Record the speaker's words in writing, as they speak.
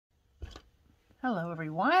Hello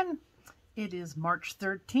everyone, it is March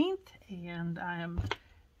 13th and I'm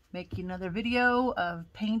making another video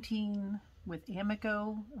of painting with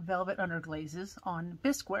Amaco Velvet Underglazes on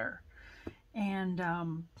Bisqueware. And I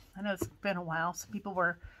know it's been a while. Some people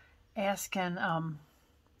were asking,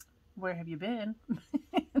 where have you been?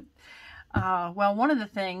 Well, one of the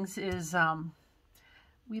things is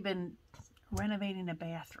we've been renovating a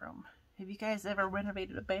bathroom. Have you guys ever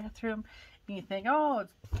renovated a bathroom and you think, oh,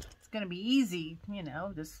 it's going to be easy, you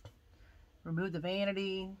know, just remove the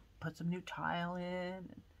vanity, put some new tile in,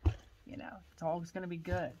 and, you know, it's always going to be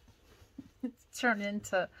good. It's turned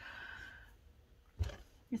into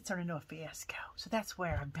a fiasco. So that's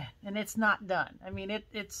where I've been, and it's not done. I mean,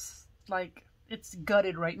 it's like it's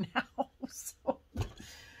gutted right now. So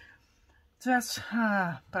that's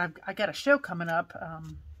but I got a show coming up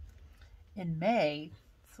in May,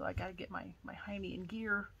 so I got to get my hiney in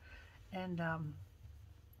gear and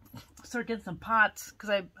start getting some pots, because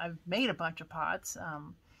I've made a bunch of pots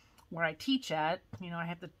where I teach at. You know,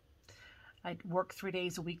 I work 3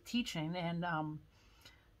 days a week teaching, and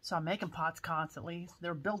so I'm making pots constantly.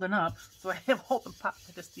 They're building up, so I have all the pots.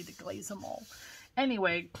 I just need to glaze them all.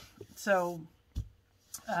 Anyway, so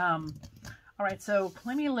all right, so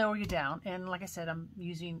let me lower you down. And like I said, I'm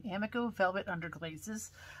using Amaco Velvet Underglazes.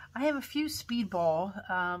 I have a few Speedball,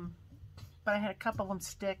 but I had a couple of them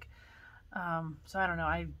stick. So I don't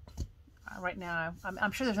know. Right now,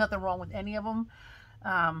 I'm sure there's nothing wrong with any of them.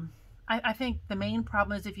 I think the main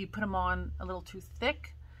problem is if you put them on a little too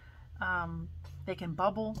thick, they can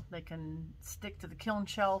bubble, they can stick to the kiln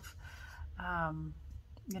shelf,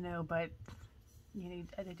 you know, but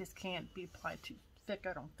they just can't be applied too thick,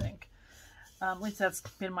 I don't think. At least that's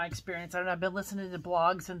been my experience. I don't know, I've been listening to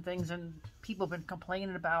blogs and things, and people have been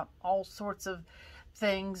complaining about all sorts of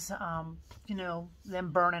things, you know,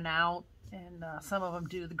 them burning out, and some of them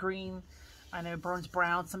do. The green, I know, burns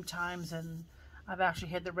brown sometimes, and I've actually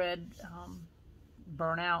had the red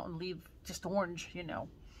burn out and leave just orange, you know.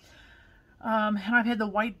 And I've had the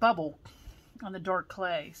white bubble on the dark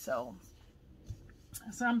clay, so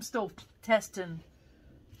I'm still testing.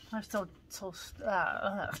 I'm still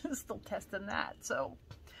testing that. So,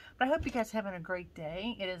 but I hope you guys are having a great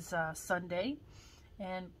day. It is Sunday,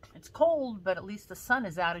 and it's cold, but at least the sun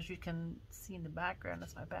is out, as you can see in the background.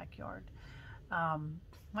 That's my backyard.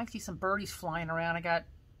 Might see some birdies flying around. I got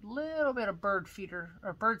a little bit of bird feeder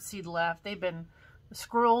or bird seed left. They've been the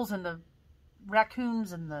squirrels and the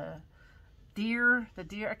raccoons and the deer. The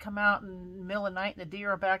deer come out in the middle of the night, and the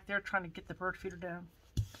deer are back there trying to get the bird feeder down.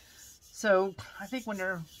 So I think when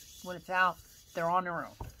it's out, they're on their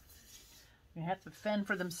own. You have to fend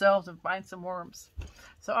for themselves and find some worms.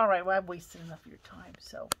 So, all right, well, I've wasted enough of your time.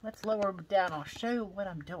 So let's lower them down. I'll show you what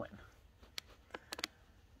I'm doing.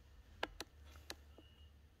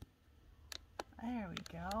 There we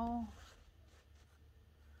go.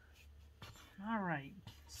 All right.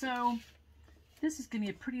 So this is going to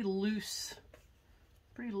be a pretty loose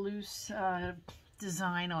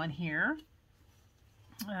design on here.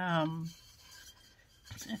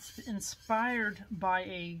 It's inspired by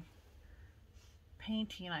a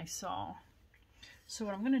painting I saw. So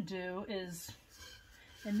what I'm going to do is,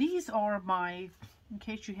 and these are my, in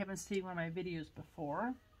case you haven't seen one of my videos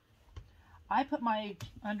before, I put my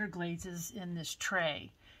underglazes in this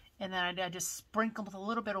tray, and then I just sprinkle with a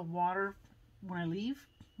little bit of water when I leave,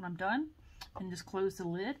 when I'm done, and just close the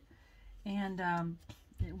lid, and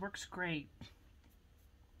it works great.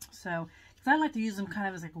 So, because I like to use them kind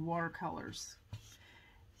of as like watercolors.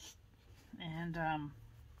 And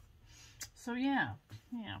so yeah.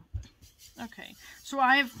 Okay. So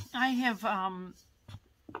I have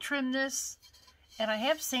trimmed this, and I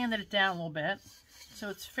have sanded it down a little bit, so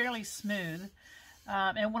it's fairly smooth.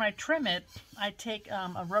 And when I trim it, I take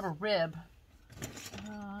a rubber rib.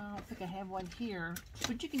 I don't think I have one here,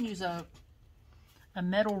 but you can use a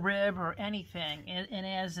metal rib or anything. And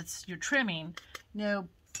as you're trimming, you know,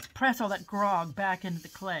 press all that grog back into the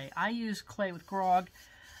clay. I use clay with grog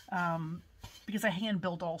because I hand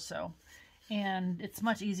build also, and it's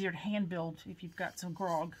much easier to hand build if you've got some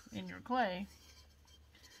grog in your clay.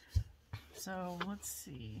 So let's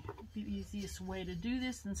see, the easiest way to do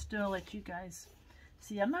this and still let you guys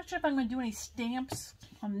see. I'm not sure if I'm going to do any stamps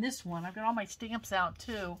on this one. I've got all my stamps out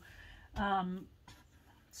too, so I'm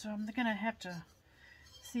going to have to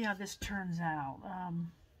see how this turns out.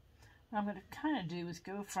 What I'm going to kind of do is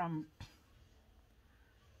go from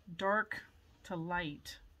dark to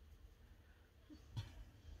light.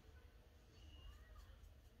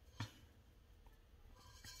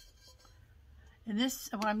 And this,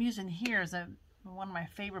 what I'm using here is one of my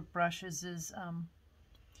favorite brushes is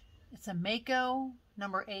it's Amaco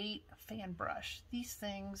Number 8, fan brush. These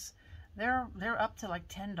things, they're up to like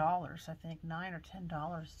 $10, I think, $9 or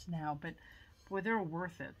 $10 now, but boy, they're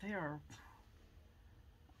worth it.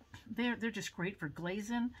 They're just great for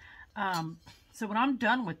glazing. So when I'm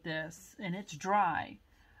done with this and it's dry,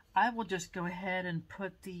 I will just go ahead and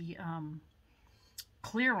put the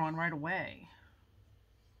clear on right away.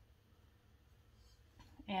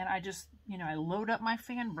 And I just, you know, I load up my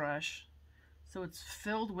fan brush so it's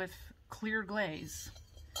filled with clear glaze,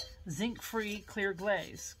 zinc-free clear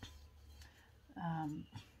glaze.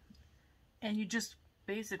 And you just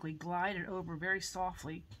basically glide it over very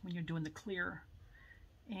softly when you're doing the clear.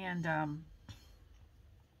 And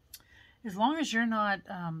as long as you're not,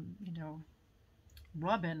 you know,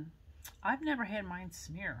 rubbing, I've never had mine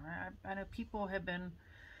smear. I know people have been,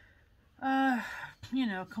 you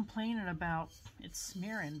know, complaining about it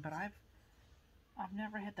smearing, but I've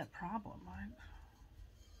never had that problem.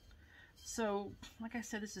 So, like I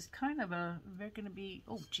said, this is kind of they're going to be,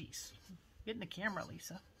 oh, geez. Get in the camera,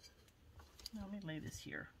 Lisa. Let me lay this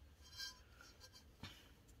here.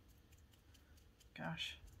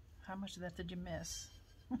 Gosh, how much of that did you miss?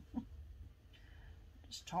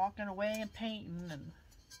 Just talking away and painting and...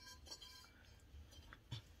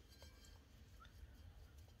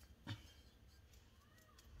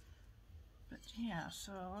 But yeah,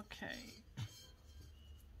 so, okay.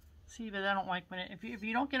 See, but I don't like when if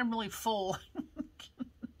you don't get them really full,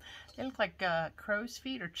 they look like crow's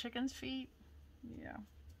feet or chicken's feet. Yeah.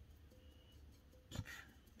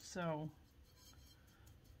 So,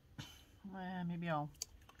 maybe I'll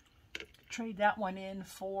trade that one in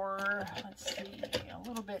for, let's see, a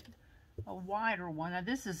little bit a wider one. Now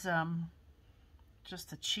this is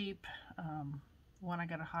just a cheap one I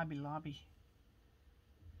got at Hobby Lobby,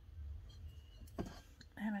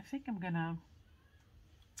 and I think I'm gonna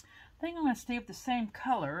stay with the same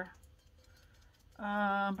color. But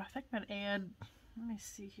I think I'm gonna add. Let me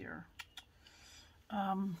see here.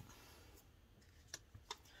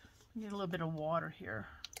 Need a little bit of water here.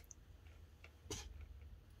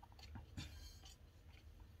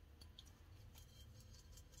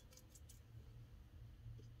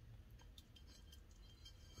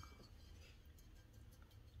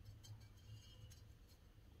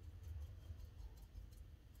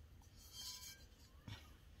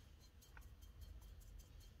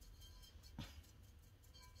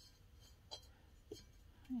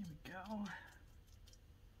 There we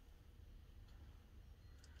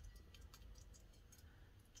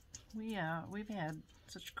go. We've had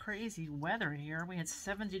such crazy weather here. We had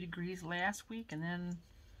 70 degrees last week, and then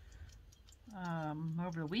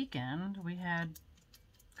over the weekend we had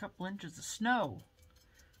a couple inches of snow.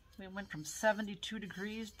 We went from 72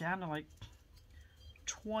 degrees down to like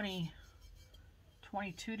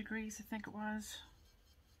 22 degrees, I think it was.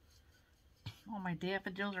 All my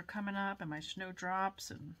daffodils are coming up and my snowdrops,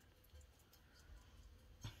 and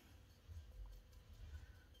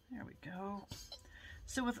there we go.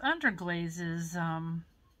 So with underglazes,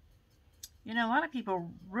 you know, a lot of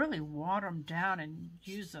people really water them down and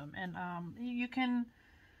use them. And you can,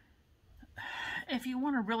 if you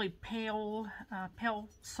want a really pale,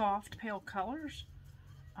 soft, pale colors,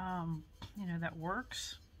 you know, that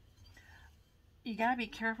works. You gotta be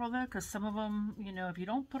careful though, because some of them, you know, if you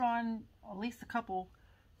don't put on at least a couple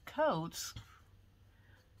coats,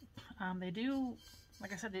 they do,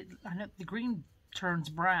 like I said, I know the green turns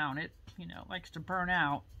brown. It, you know, likes to burn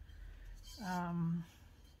out.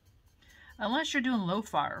 Unless you're doing low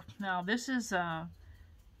fire. Now this is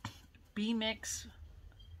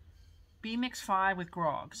B-Mix5 with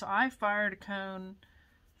grog. So I fired a cone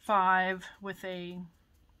 5 with a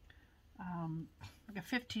like a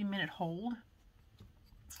 15-minute hold.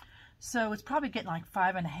 So it's probably getting like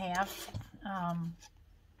 5.5.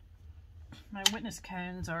 My witness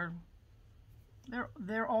cones are,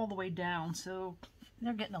 they're all the way down, so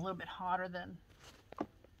they're getting a little bit hotter than,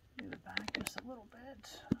 move it back just a little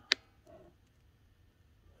bit.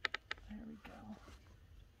 There we go.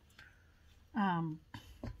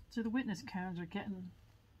 So the witness cones are getting,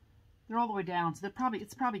 they're all the way down, so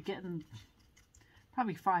it's probably getting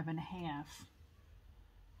 5.5.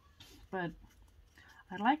 But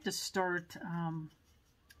I'd like to start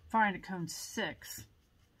firing at cone 6,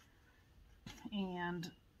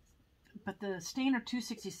 but the standard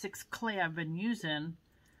 266 clay I've been using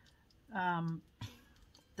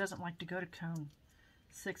doesn't like to go to cone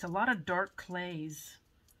 6. A lot of dark clays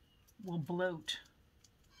will bloat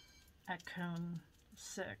at cone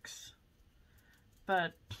 6,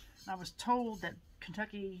 but I was told that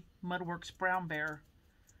Kentucky Mudworks Brown Bear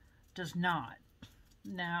does not.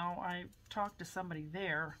 Now, I talked to somebody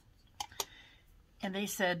there, And they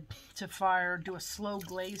said to do a slow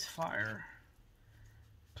glaze fire.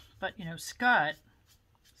 But, you know, Scott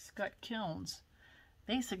Kilns,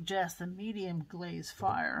 they suggest a medium glaze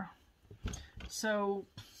fire. So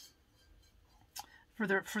for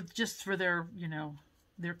their, you know,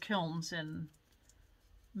 their kilns and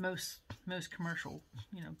most commercial,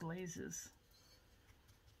 you know, glazes.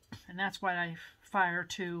 And that's why I fire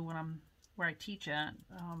too when where I teach at.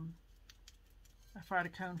 I fired a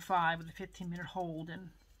cone 5 with a 15-minute hold, and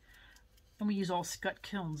we use all Scott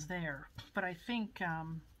kilns there. But I think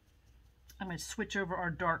I'm going to switch over our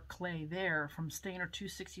dark clay there from Stainer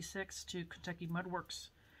 266 to Kentucky Mudworks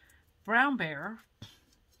Brown Bear,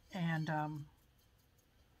 and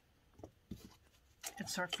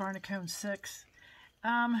start firing a cone 6.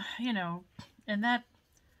 You know, and that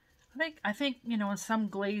I think you know, in some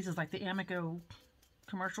glazes like the Amaco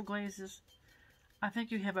commercial glazes, I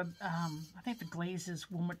think you have I think the glazes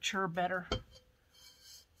will mature better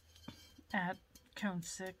at cone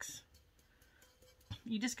 6.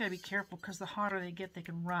 You just got to be careful because the hotter they get, they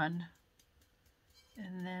can run.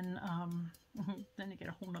 And then you get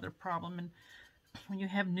a whole nother problem. And when you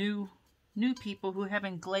have new people who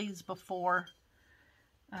haven't glazed before,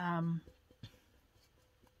 you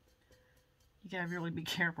got to really be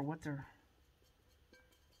careful what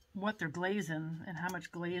they're glazing and how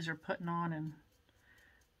much glaze they're putting on. And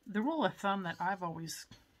the rule of thumb that I've always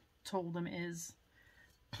told them is,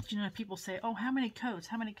 you know, people say, oh, how many coats?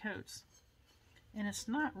 How many coats? And it's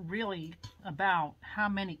not really about how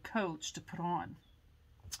many coats to put on.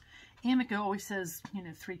 Amaco always says, you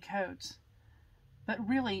know, 3 coats. But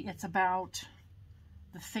really, it's about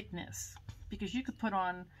the thickness. Because you could put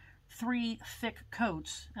on 3 thick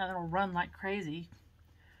coats, and it'll run like crazy.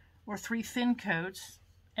 Or 3 thin coats,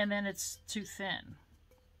 and then it's too thin.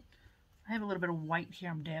 I have a little bit of white here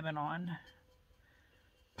I'm dabbing on.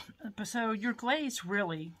 But so your glaze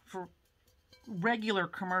really, for regular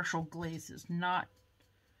commercial glazes, not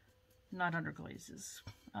underglazes.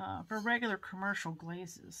 For regular commercial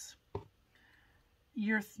glazes,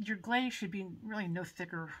 your glaze should be really no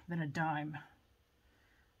thicker than a dime,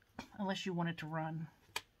 unless you want it to run,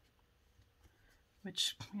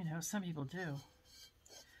 which, you know, some people do.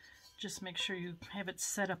 Just make sure you have it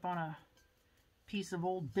set up on a piece of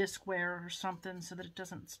old bisqueware or something so that it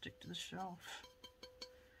doesn't stick to the shelf.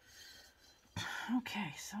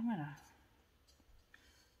 Okay, so I'm gonna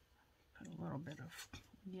put a little bit of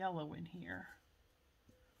yellow in here.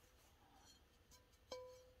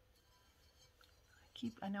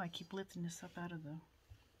 I know I keep lifting this up out of the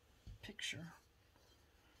picture.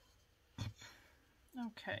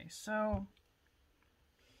 Okay, so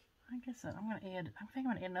I guess I think I'm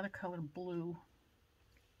gonna add another color, blue.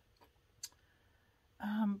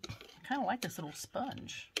 I kind of like this little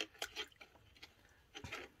sponge.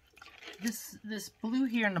 This blue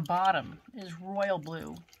here in the bottom is Royal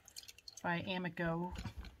Blue by Amaco.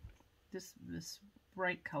 This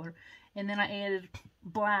bright color, and then I added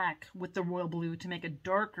black with the Royal Blue to make a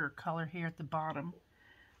darker color here at the bottom.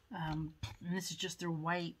 And this is just their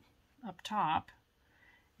white up top.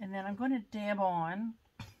 And then I'm going to dab on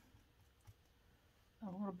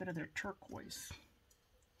a little bit of their turquoise,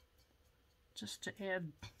 just to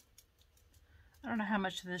add. I don't know how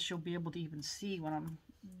much of this you'll be able to even see when I'm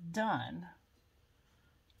done,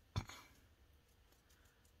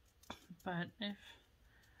 but if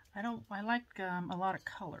I like a lot of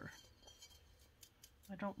color.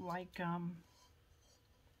 I don't like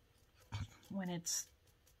when it's,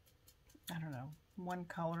 I don't know, one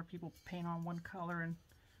color. People paint on one color, and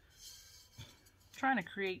trying to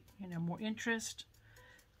create, you know, more interest,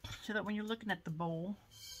 so that when you're looking at the bowl,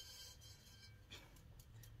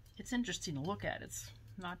 it's interesting to look at. It's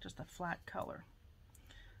not just a flat color.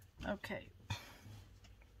 Okay,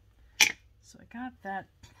 so I got that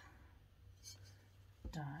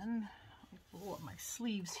done. I'll roll up my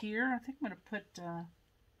sleeves here. I think I'm going to put a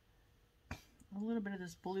little bit of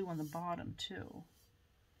this blue on the bottom too.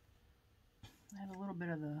 I have a little bit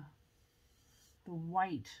of the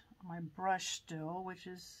white on my brush still, which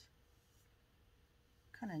is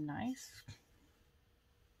kind of nice.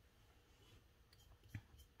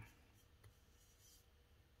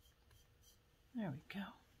 There we go.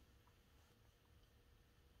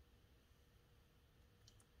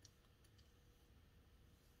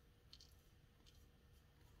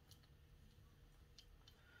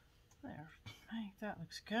 There, I think that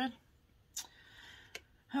looks good.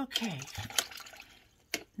 Okay,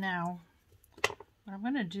 now what I'm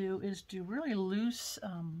going to do is do really loose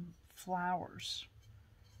flowers.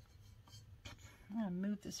 I'm going to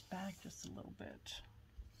move this back just a little bit.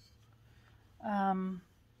 I'm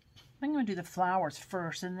going to do the flowers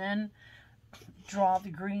first, and then draw the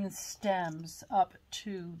green stems up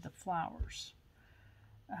to the flowers.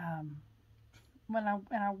 I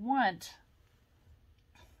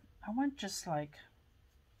want just like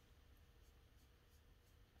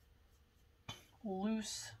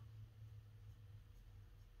loose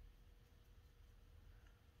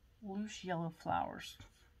yellow flowers.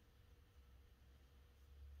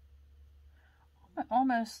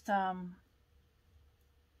 Almost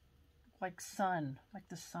like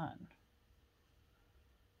the sun.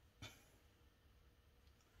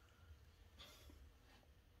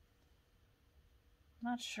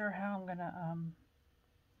 Not sure how I'm gonna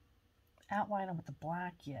outline them with the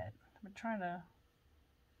black yet. I've been trying to.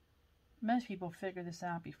 Most people figure this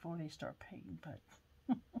out before they start painting, but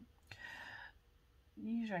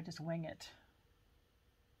usually I just wing it.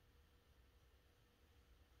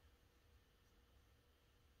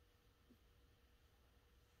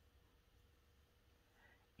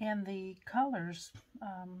 And the colors,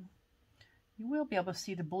 you will be able to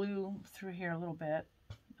see the blue through here a little bit,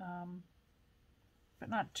 but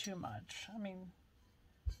not too much. I mean,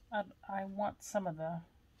 I want some of the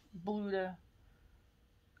blue to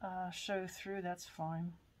show through. That's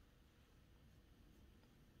fine.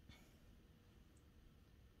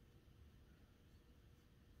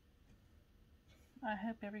 I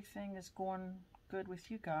hope everything is going good with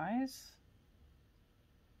you guys.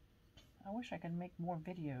 I wish I could make more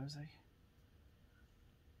videos.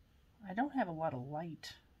 I don't have a lot of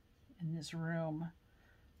light in this room.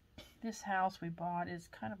 This house we bought is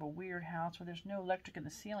kind of a weird house where there's no electric in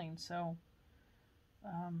the ceiling, so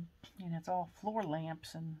you know, it's all floor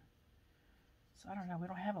lamps, and so I don't know, we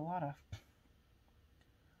don't have a lot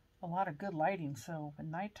of good lighting, so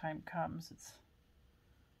when nighttime comes,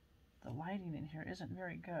 the lighting in here isn't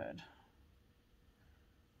very good.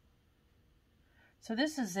 So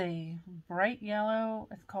this is a bright yellow.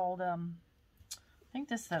 It's called I think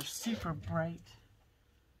this is a super bright.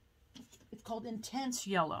 It's called intense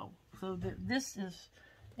yellow. So this is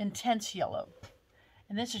intense yellow,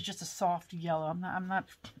 and this is just a soft yellow. I'm not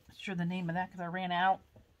sure the name of that because I ran out,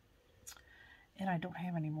 and I don't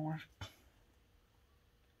have any more.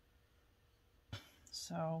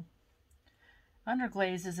 So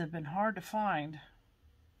underglazes have been hard to find.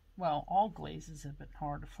 Well, all glazes have been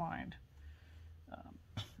hard to find.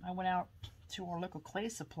 I went out to our local clay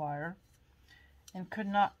supplier and could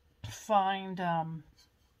not find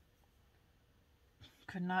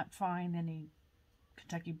any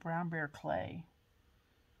Kentucky brown bear clay.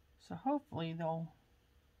 So hopefully they'll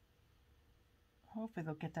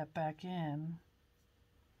get that back in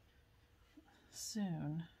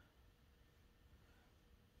soon.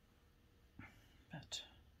 But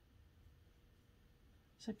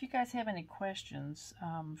so if you guys have any questions,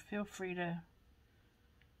 feel free to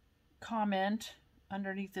comment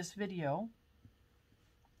underneath this video.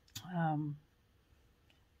 And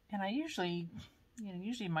I usually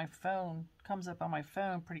my phone comes up on my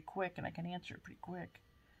phone pretty quick, and I can answer it pretty quick.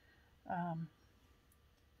 If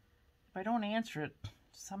I don't answer it,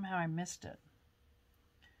 somehow I missed it.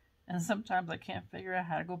 And sometimes I can't figure out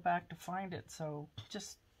how to go back to find it, so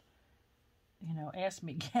just, you know, ask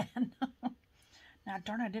me again. Now,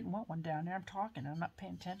 darn, I didn't want one down there. I'm talking, I'm not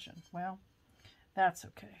paying attention. Well, that's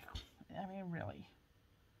okay. I mean, really.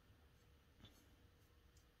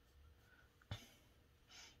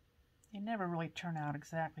 They never really turn out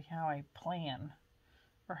exactly how I plan,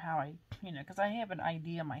 or how I, you know, because I have an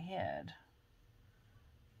idea in my head.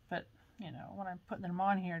 But, you know, when I'm putting them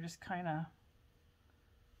on here, just kind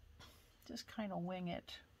of wing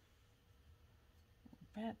it a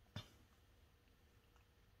bit.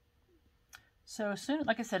 So as soon,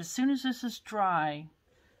 like I said, as soon as this is dry,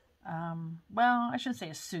 well, I shouldn't say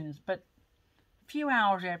as soon as, but a few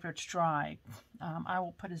hours after it's dry, I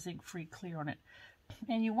will put a zinc-free clear on it.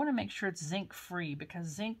 And you want to make sure it's zinc-free, because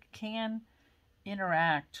zinc can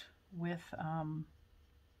interact with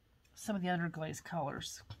some of the underglaze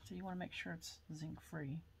colors. So you want to make sure it's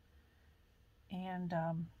zinc-free. And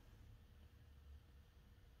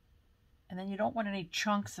then you don't want any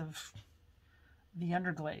chunks of the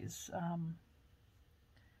underglaze.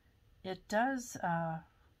 It does, I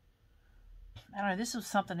don't know, this was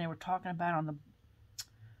something they were talking about on the,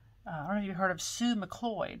 I don't know if you heard of Sue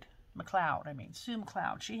McLeod. Sue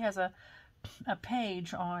McLeod. She has a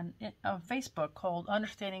page on Facebook called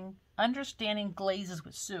Understanding Glazes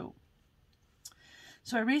with Sue.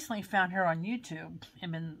 So I recently found her on YouTube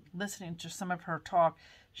and been listening to some of her talk.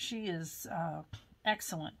 She is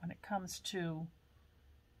excellent when it comes to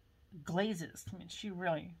glazes. I mean, she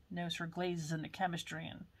really knows her glazes and the chemistry,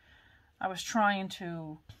 and I was trying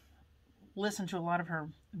to listen to a lot of her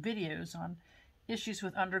videos on issues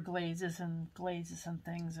with underglazes and glazes and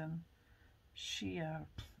things, and she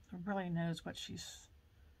really knows what she's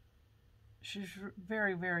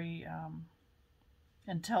very, very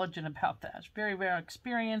intelligent about that. She's very, very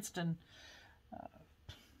experienced, and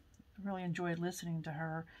really enjoyed listening to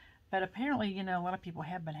her. But apparently, you know, a lot of people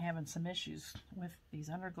have been having some issues with these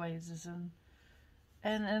underglazes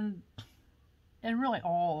and really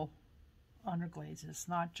all underglazes,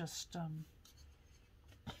 not just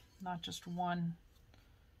one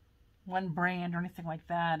brand or anything like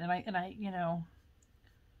that. And I you know,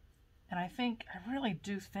 and I really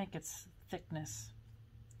do think it's thickness.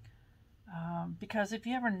 Because if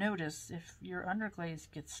you ever notice, if your underglaze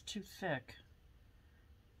gets too thick,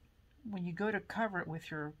 when you go to cover it with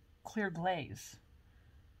your clear glaze,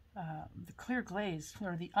 the clear glaze,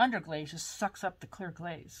 or the underglaze, just sucks up the clear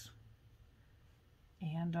glaze,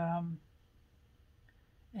 and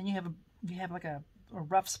you have like a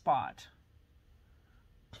rough spot.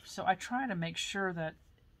 So I try to make sure that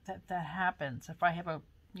happens. If I have a,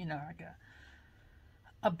 you know, like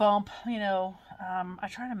a bump, you know, I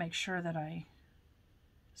try to make sure that I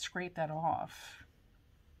scrape that off,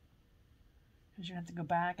 because you have to go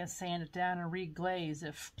back and sand it down and re-glaze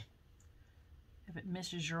if it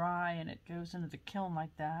misses your eye and it goes into the kiln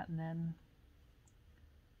like that. And then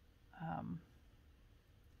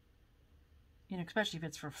you know, especially if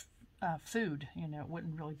it's for food, you know, it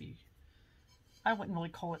wouldn't really be, I wouldn't really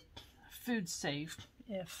call it food safe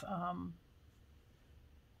if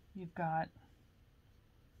you've got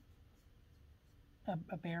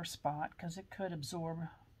a bare spot, because it could absorb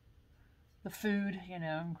the food, you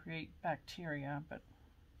know, and create bacteria. But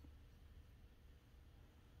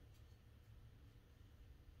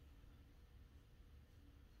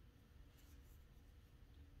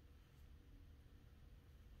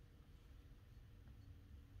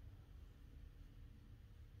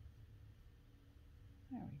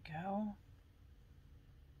there we go.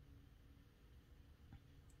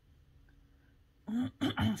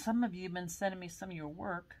 Some of you have been sending me some of your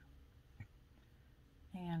work,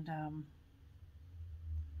 and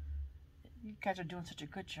you guys are doing such a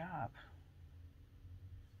good job.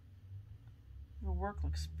 Your work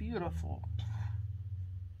looks beautiful.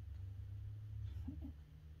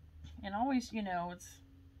 And always, you know, it's,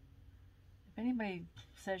 if anybody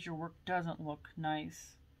says your work doesn't look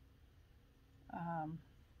nice,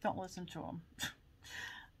 don't listen to them.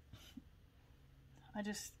 I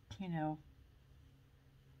just, you know,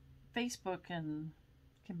 Facebook can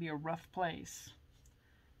be a rough place.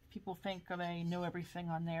 People think they know everything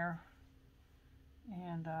on there,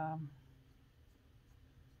 and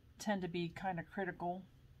tend to be kind of critical.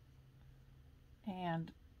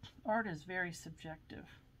 And art is very subjective.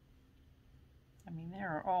 I mean, there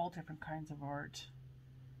are all different kinds of art,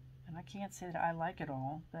 and I can't say that I like it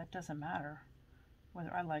all. That doesn't matter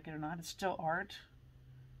whether I like it or not. It's still art,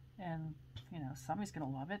 and you know, somebody's gonna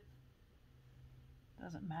love it.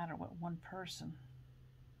 Doesn't matter what one person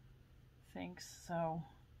thinks. So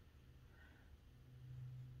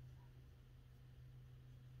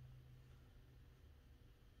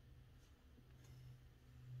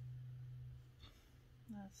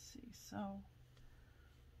let's see. So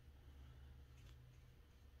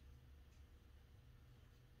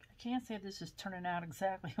I can't say this is turning out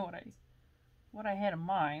exactly what I had in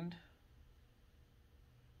mind,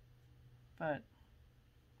 but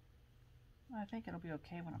I think it'll be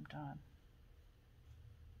okay when I'm done.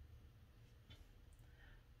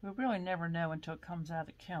 We'll really never know until it comes out of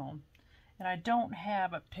the kiln. And I don't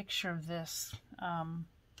have a picture of this. Move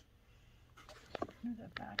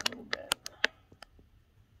that back a little bit.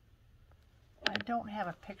 I don't have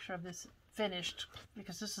a picture of this finished,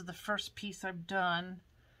 because this is the first piece I've done.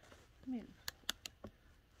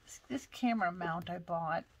 This camera mount I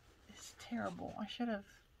bought is terrible. I should have,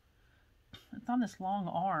 it's on this long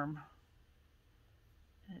arm.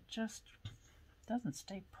 It just doesn't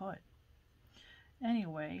stay put.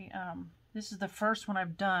 Anyway, this is the first one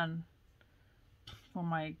I've done for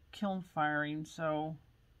my kiln firing, so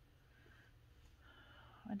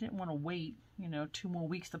I didn't want to wait, you know, 2 more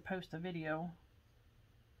weeks to post a video.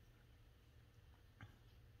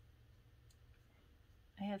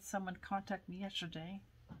 I had someone contact me yesterday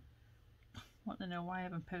wanting to know why I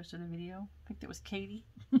haven't posted a video. I think that was Katie.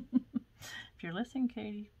 If you're listening,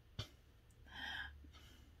 Katie.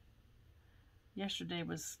 Yesterday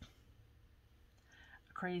was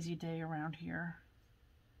a crazy day around here.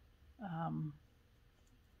 Some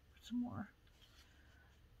more.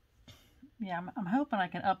 Yeah, I'm hoping I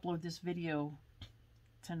can upload this video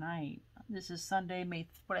tonight. This is Sunday, May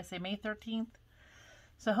 13th.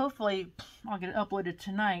 So hopefully I'll get it uploaded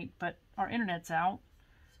tonight, but our internet's out.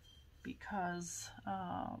 because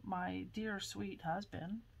my dear sweet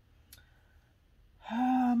husband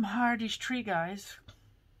hired these tree guys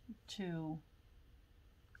to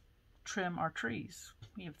trim our trees.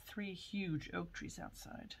 We have 3 huge oak trees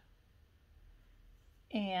outside.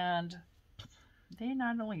 And they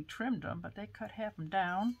not only trimmed them, but they cut half them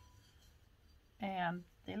down. And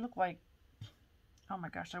they look like, oh my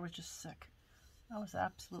gosh, I was just sick. I was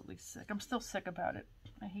absolutely sick. I'm still sick about it.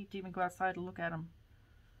 I hate to even go outside to look at them.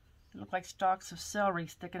 They look like stalks of celery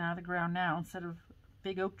sticking out of the ground now instead of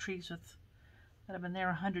big oak trees that have been there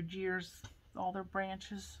 100 years, all their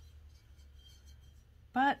branches.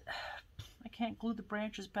 But I can't glue the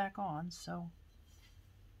branches back on, so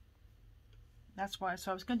that's why.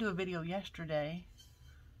 So I was going to do a video yesterday.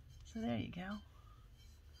 So there you go.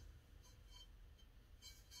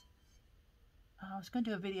 I was going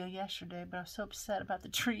to do a video yesterday, but I was so upset about the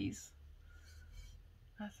trees.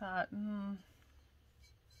 I thought, no,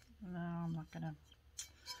 I'm not going to.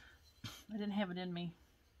 I didn't have it in me.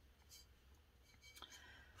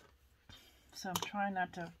 So I'm trying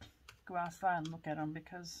not to go outside and look at them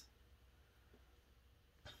because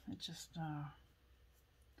it just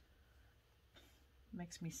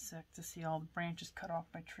makes me sick to see all the branches cut off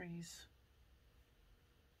by trees.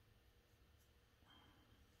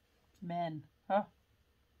 Men, huh?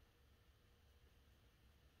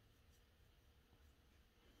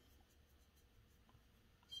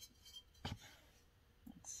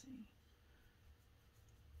 Let's see.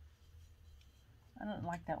 I don't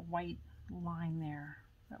like that white line there,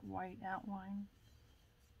 that white outline.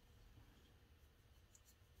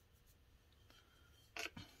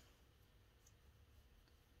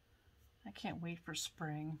 I can't wait for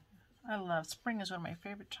spring. I love spring. Is one of my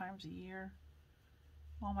favorite times of year.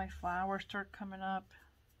 All my flowers start coming up.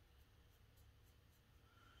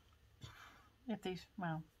 If they,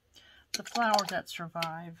 well, the flowers that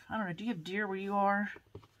survive. I don't know, do you have deer where you are?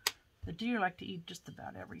 The deer like to eat just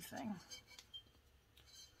about everything.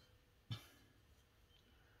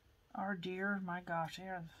 Our deer, my gosh,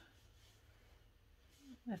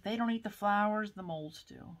 if they don't eat the flowers, the moles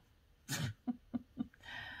do.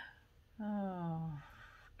 Oh,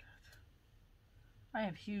 God. I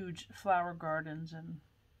have huge flower gardens, and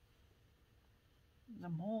the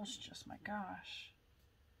moles just, my gosh.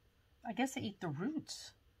 I guess they eat the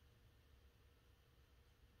roots.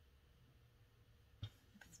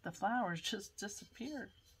 The flowers just disappear.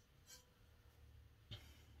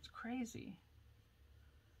 It's crazy.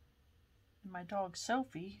 And my dog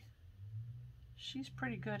Sophie, she's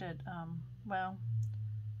pretty good at, well,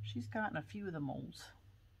 she's gotten a few of the moles.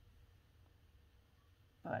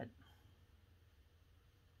 But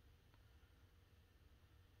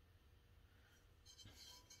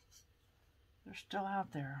they're still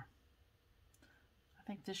out there. I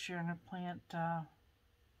think this year I'm going to plant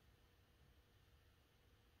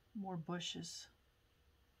more bushes.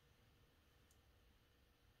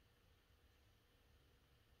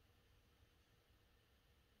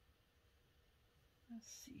 Let's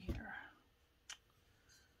see here.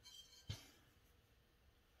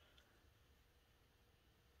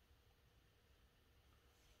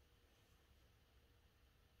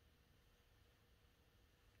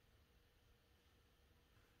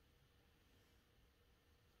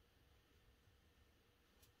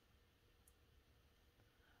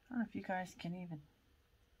 I don't know if you guys can even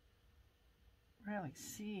really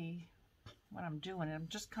see what I'm doing. I'm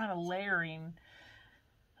just kind of layering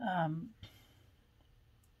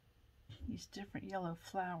these different yellow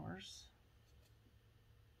flowers.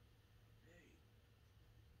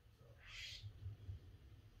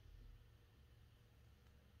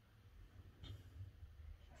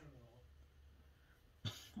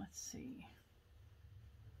 Let's see.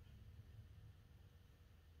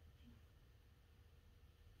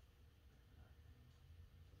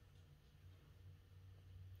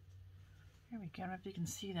 Here we go. I don't know if you can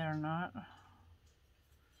see that or not.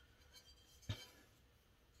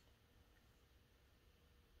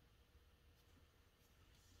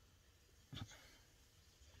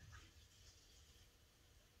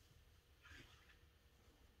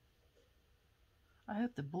 I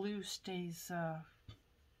hope the blue stays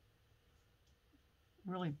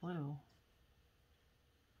really blue.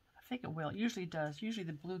 I think it will. It usually does. Usually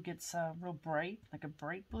the blue gets real bright, like a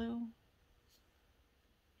bright blue.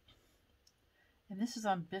 And this is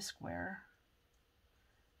on bisqueware.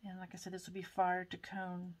 And like I said, this will be fired to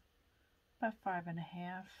cone about 5.5.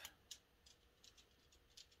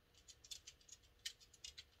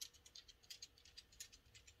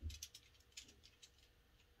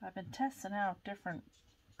 I've been testing out different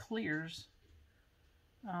clears.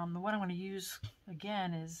 The one I'm going to use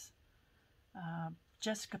again is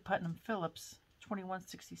Jessica Putnam Phillips,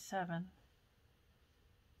 2167.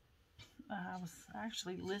 I was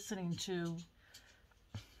actually listening to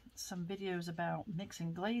some videos about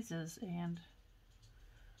mixing glazes, and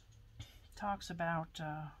talks about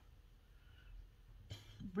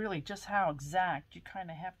really just how exact you kind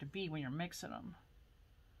of have to be when you're mixing them.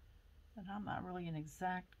 And I'm not really an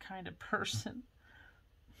exact kind of person,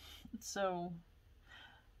 so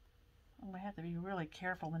I'm going to have to be really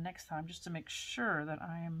careful the next time just to make sure that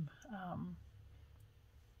I'm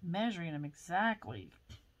measuring them exactly.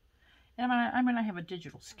 And I mean I have a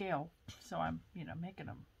digital scale, so I'm, you know, making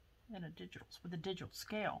them in with a digital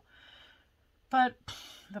scale. But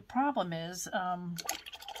the problem is,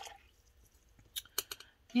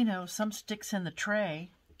 you know, some sticks in the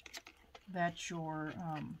tray that you're,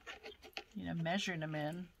 you know, measuring them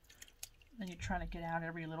in, and you're trying to get out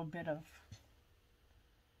every little bit of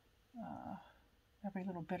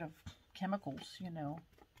chemicals, you know.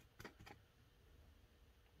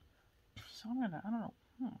 So I'm gonna, I don't know,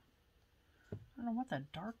 I don't know what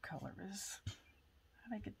that dark color is. How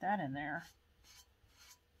do I get that in there?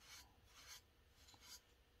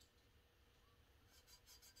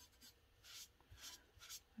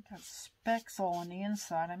 I got specks all on the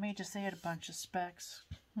inside. I may just add a bunch of specks.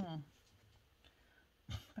 But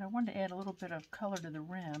I wanted to add a little bit of color to the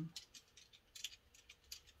rim.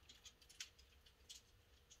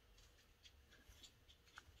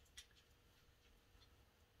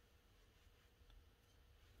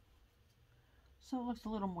 So it looks a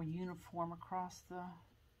little more uniform across the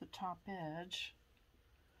top edge.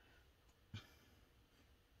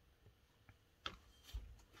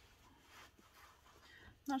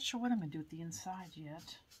 Not sure what I'm going to do with the inside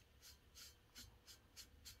yet.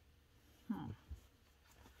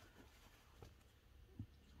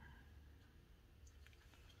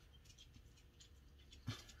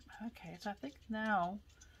 Okay, so I think now,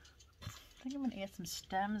 I'm going to add some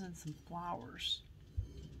stems and some flowers.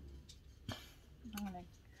 I'm going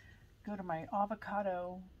to go to my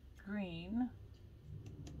avocado green.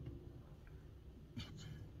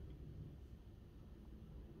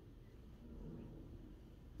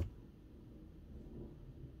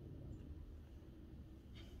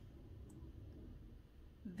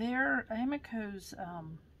 They're Amaco's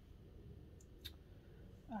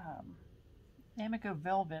Amaco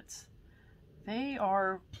Velvets. They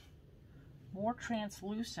are more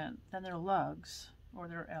translucent than their lugs or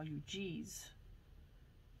their LUGs.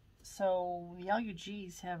 So the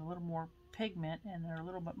LUGs have a little more pigment and they're a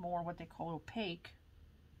little bit more what they call opaque.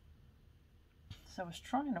 So I was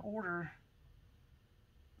trying to order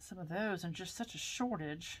some of those and just such a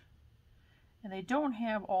shortage. And they don't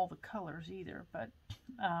have all the colors either, but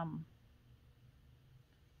I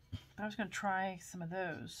was going to try some of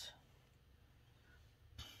those.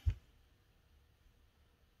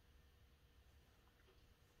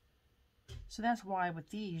 So that's why with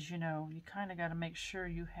these, you know, you kind of got to make sure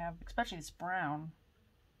you have, especially this brown,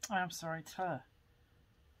 I'm sorry, it's the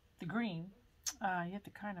green, you have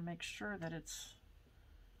to kind of make sure that it's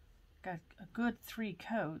got a good 3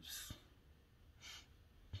 coats,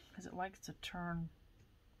 because it likes to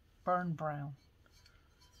burn brown.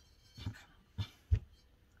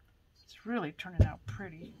 It's really turning out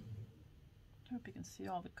pretty. I hope you can see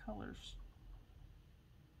all the colors.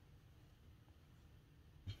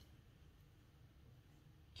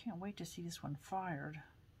 Can't wait to see this one fired.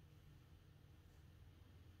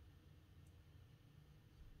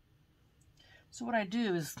 So what I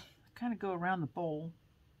do is kind of go around the bowl,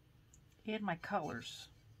 add my colors,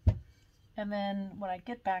 and then when I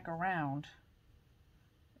get back around,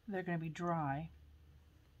 they're going to be dry.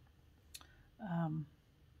 And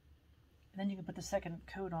then you can put the second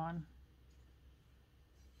coat on,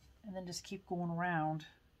 and then just keep going around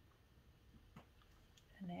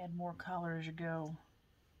and add more color as you go.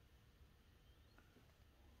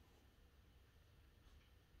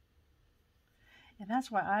 And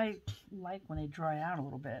that's why I like when they dry out a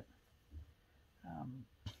little bit.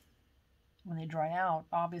 When they dry out,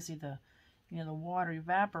 obviously the water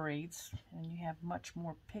evaporates and you have much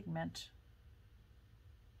more pigment.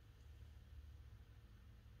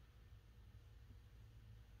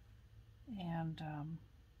 And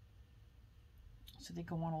so they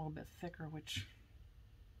go on a little bit thicker, which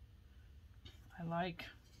I like.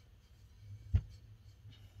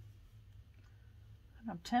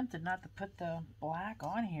 I'm tempted not to put the black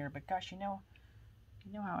on here, but gosh, you know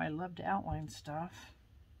how I love to outline stuff.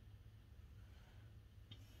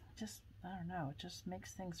 Just, I don't know, it just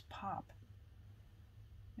makes things pop.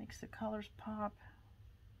 Makes the colors pop.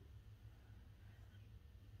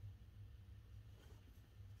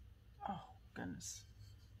 Oh, goodness.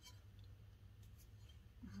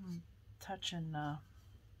 touching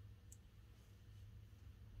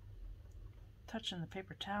the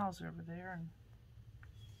paper towels over there, and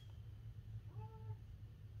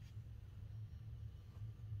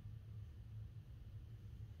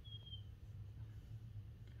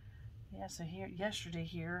yeah, so yesterday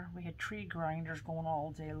we had tree grinders going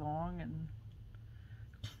all day long, and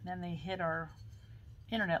then they hit our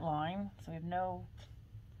internet line, so we have no,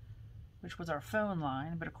 which was our phone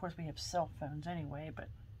line, but of course we have cell phones anyway, but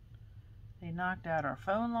they knocked out our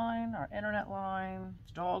phone line, our internet line,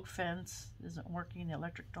 the dog fence isn't working, the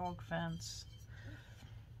electric dog fence.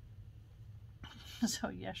 So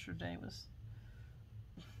yesterday was,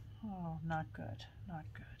 oh, not good, not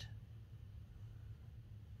good.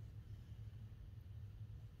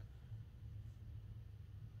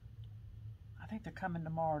 I think they're coming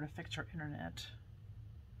tomorrow to fix our internet.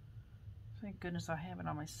 Thank goodness I have it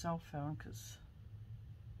on my cell phone, because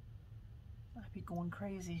I'd be going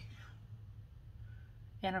crazy.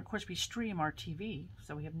 And of course we stream our TV,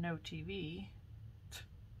 so we have no TV.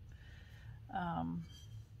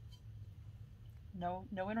 No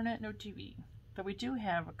internet, no TV. But we do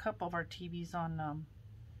have a couple of our TVs on,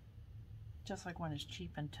 just like one of those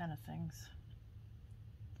cheap antenna things.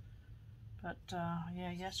 But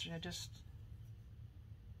yeah, yesterday I just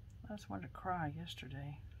wanted to cry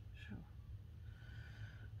yesterday.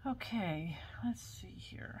 Okay, let's see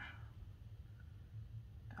here.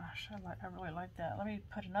 Gosh, I really like that. Let me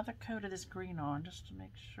put another coat of this green on just to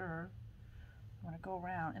make sure. I'm going to go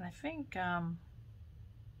around, and I think I'm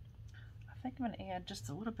going to add just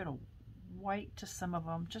a little bit of white to some of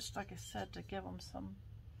them, just like I said, to give them some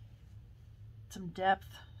depth,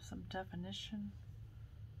 some definition.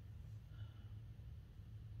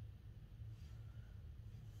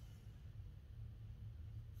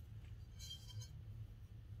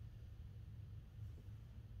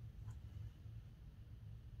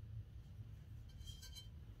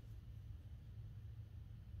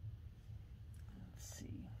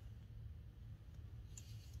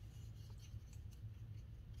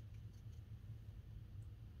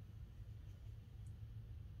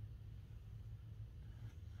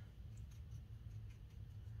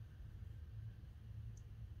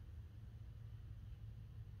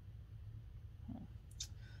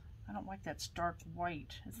 I don't like that stark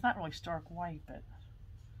white. It's not really stark white, but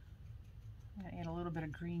I'm going to add a little bit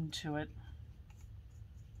of green to it,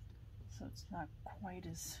 so it's not quite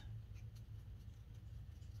as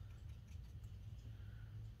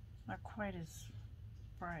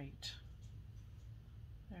bright.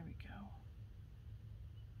 There we go.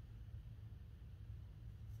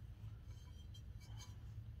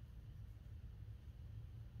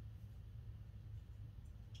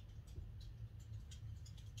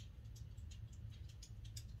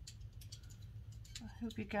 I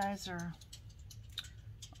hope you guys are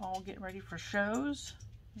all getting ready for shows.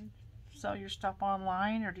 You sell your stuff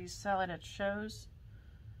online, or do you sell it at shows?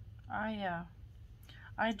 I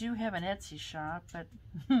do have an Etsy shop, but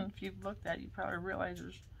if you've looked at it, you probably realize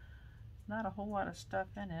there's not a whole lot of stuff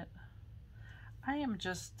in it. I am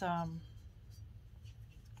just I'm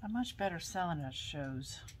much better selling at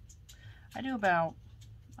shows. I do about,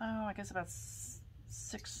 oh, I guess about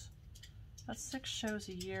six shows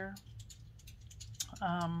a year.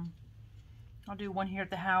 I'll do one here at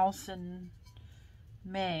the house in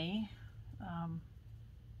May,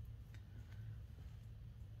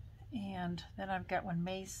 and then I've got one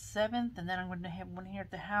May 7th, and then I'm going to have one here at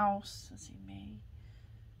the house. Let's see,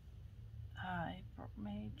 April,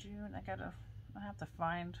 May, June. I have to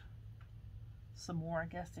find some more, I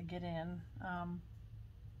guess, to get in.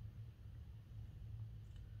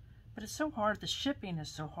 But it's so hard. The shipping is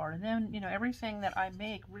so hard, and then, you know, everything that I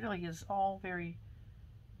make really is all very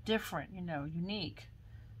different, you know, unique.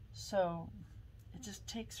 So it just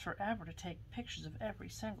takes forever to take pictures of every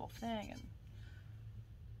single thing, and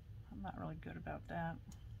I'm not really good about that.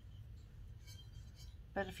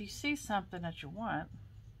 But if you see something that you want,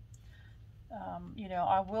 you know,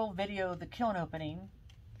 I will video the kiln opening,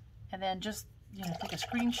 and then just, you know, take a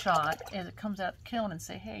screenshot as it comes out the kiln and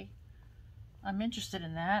say, hey, I'm interested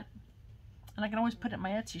in that. And I can always put it in my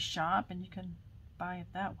Etsy shop, and you can buy it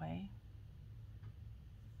that way.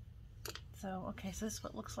 So, okay, so this is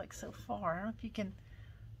what it looks like so far. I don't know if you can...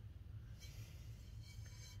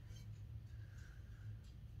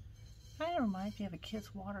 kind of reminds me of a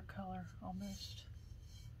kid's watercolor, almost.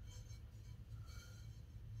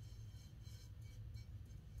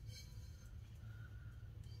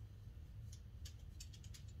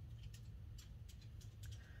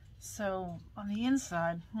 So, on the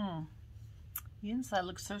inside, the inside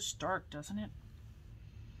looks so stark, doesn't it?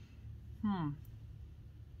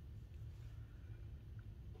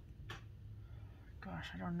 gosh,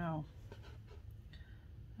 I don't know.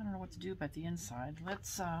 I don't know what to do about the inside.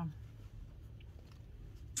 Let's, I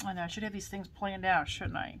know, I should have these things planned out,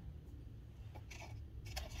 shouldn't I?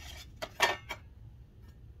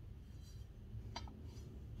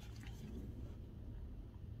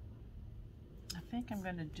 I think I'm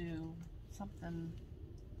going to do something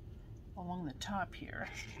along the top here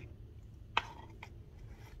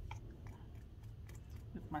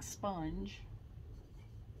with my sponge.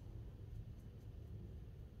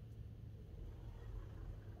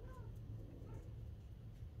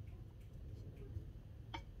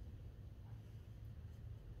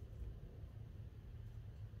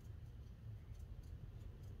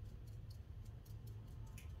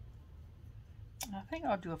 I think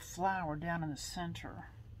I'll do a flower down in the center.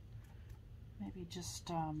 Maybe just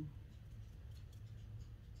I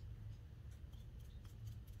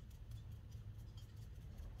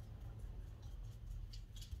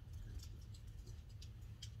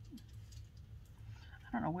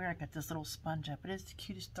don't know where I got this little sponge at, but it's the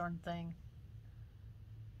cutest darn thing.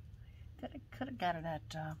 I could have got it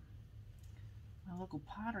at my local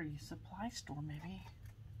pottery supply store, maybe.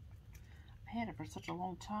 I've had it for such a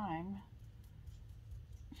long time.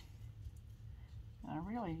 I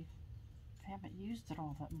really haven't used it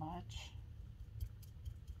all that much.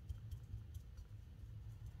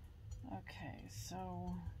 Okay,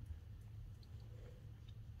 so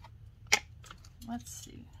let's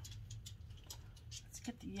see. Let's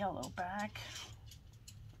get the yellow back.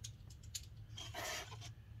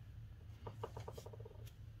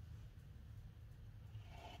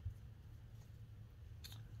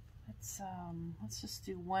 Let's just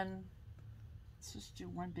do one. Let's just do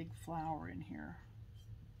one big flower in here.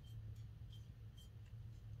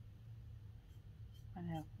 I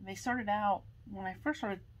know they started out when I first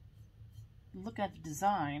started looking at the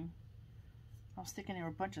design. I was thinking they were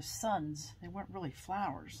a bunch of suns. They weren't really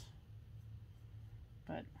flowers.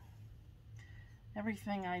 But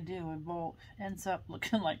everything I do ends up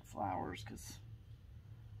looking like flowers because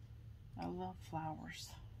I love flowers.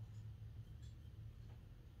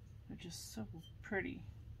 They're just so pretty.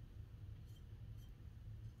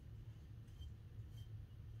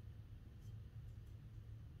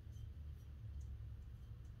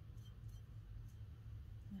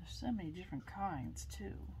 There's so many different kinds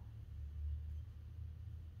too.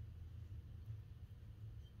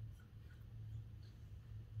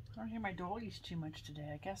 I don't hear my doggies too much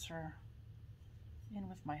today. I guess they're in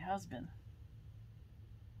with my husband.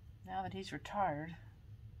 Now that he's retired,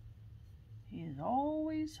 he is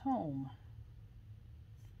always home.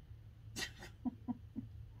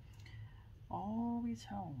 Always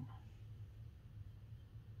home.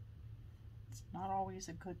 It's not always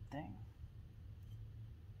a good thing.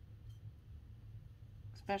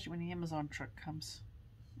 Especially when the Amazon truck comes.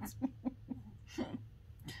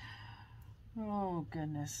 Oh,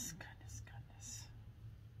 goodness, goodness, goodness.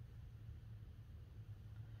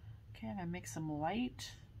 Okay, I'm going to make some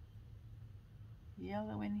light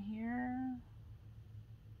yellow in here.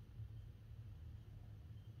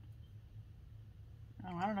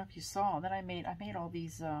 Oh, I don't know if you saw that I made all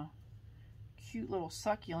these cute little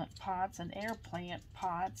succulent pots and air plant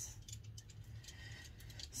pots.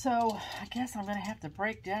 So I guess I'm going to have to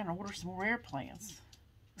break down and order some more air plants.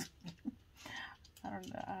 I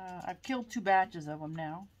don't know. I've killed 2 batches of them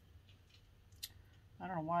now. I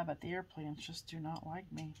don't know why, but the air plants just do not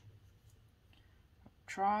like me.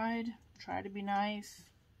 Tried to be nice.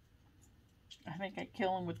 I think I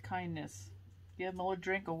kill them with kindness. Give them a little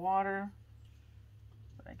drink of water.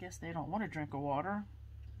 But I guess they don't want a drink of water.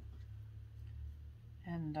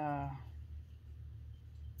 And I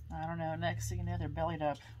don't know, next thing you know, they're bellied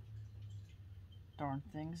up. Darn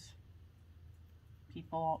things.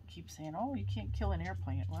 People keep saying, oh, you can't kill an air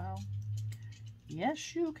plant. Well,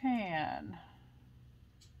 yes, you can.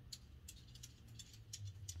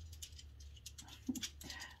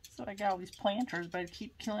 So I got all these planters, but I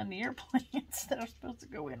keep killing the air plants that are supposed to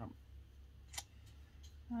go in them.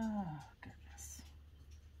 Oh, goodness.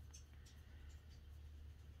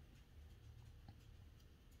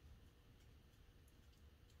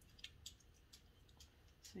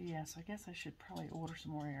 So yes, I guess I should probably order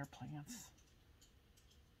some more air plants.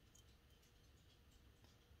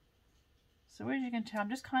 So as you can tell, I'm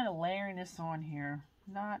just kind of layering this on here,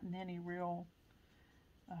 not in any real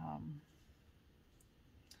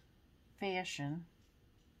fashion.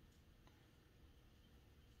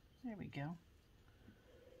 There we go.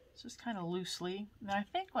 It's just kind of loosely. Now I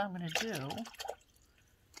think what I'm going to do,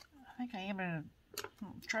 I think I am going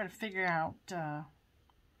to try to figure out, I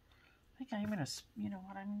think I am going to, you know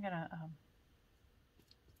what, I'm going to,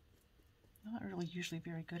 I'm not really usually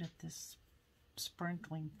very good at this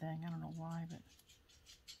sprinkling thing. I don't know why, but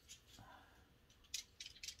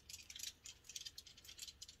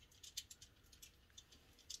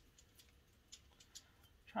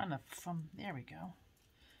trying to there we go.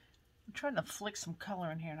 I'm trying to flick some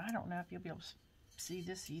color in here, and I don't know if you'll be able to see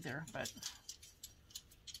this either, but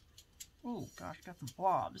oh gosh, got some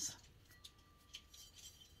blobs.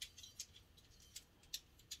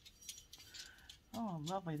 Oh,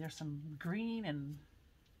 lovely. There's some green and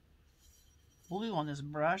blue on this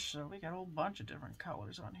brush, so we got a whole bunch of different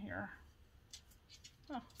colors on here.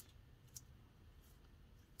 Oh,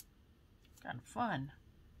 kind of fun.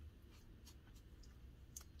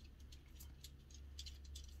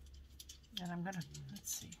 And I'm gonna,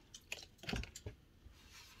 let's see.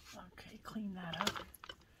 Okay, clean that up.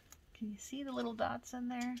 Can you see the little dots in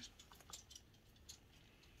there?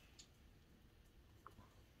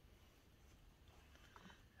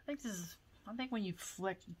 I think when you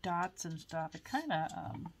flick dots and stuff, it kind of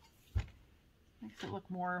makes it look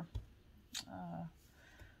more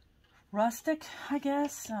rustic, I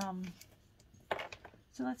guess.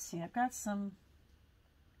 So let's see, I've got some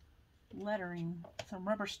lettering, some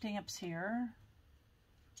rubber stamps here,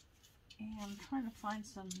 and I'm trying to find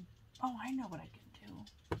some, oh, I know what I can do.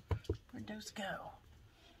 Where'd those go?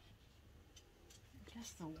 I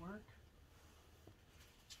guess they'll work.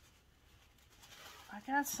 I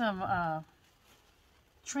got some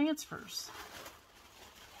transfers,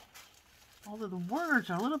 although the words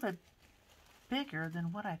are a little bit bigger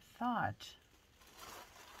than what I thought.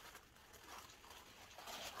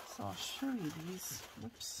 So I'll show you these.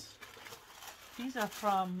 Whoops. These are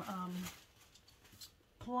from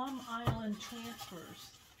Plum Island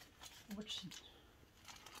Transfers,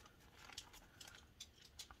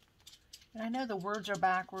 and I know the words are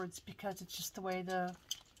backwards because it's just the way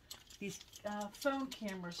these phone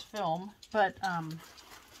cameras film, but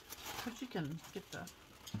you can get the,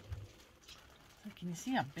 can you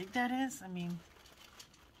see how big that is? I mean,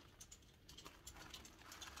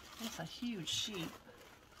 it's a huge sheet.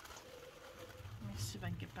 Let me see if I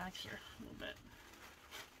can get back here a little bit.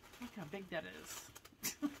 Look how big that is.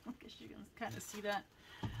 I guess you can kind of see that.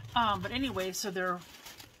 But anyway, so they're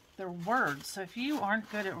words. So if you aren't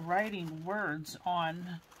good at writing words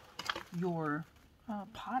on your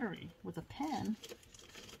pottery with a pen,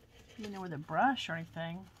 you know, with a brush or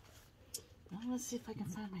anything. Well, let's see if I can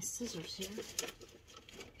find my scissors here.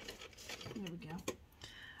 There we go.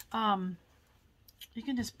 You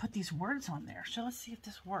can just put these words on there. So let's see if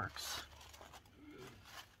this works.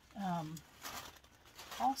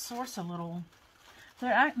 All sorts of little.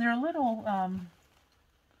 They're a little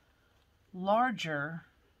larger,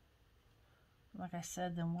 like I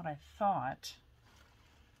said, than what I thought.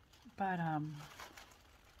 But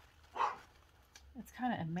it's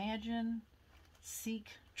kind of imagine, seek,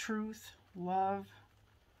 truth, love,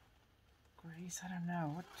 grace. I don't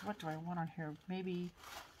know. What do I want on here? Maybe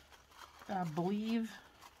believe,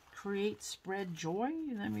 create, spread joy.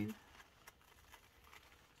 Let me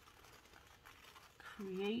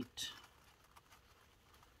create.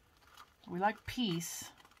 We like peace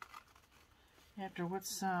after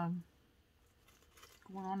what's going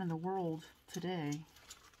on in the world today.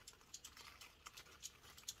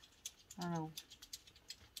 I don't know.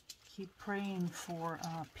 Keep praying for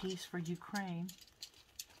peace for Ukraine.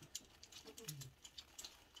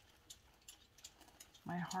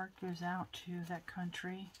 My heart goes out to that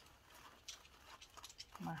country.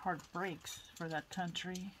 My heart breaks for that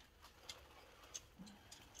country.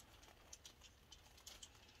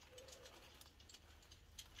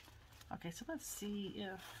 Okay, so let's see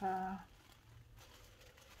if...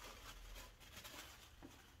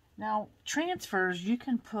 now, transfers you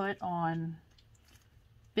can put on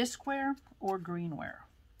bisqueware or greenware.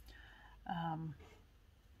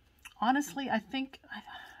 Honestly, I think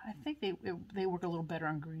they work a little better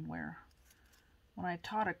on greenware. When I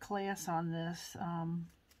taught a class on this,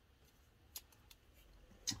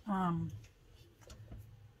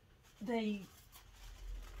 they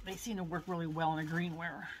seem to work really well in a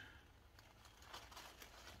greenware.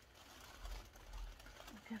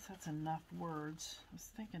 I guess that's enough words. I was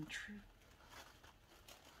thinking true.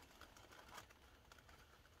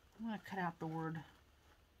 I'm going to cut out the word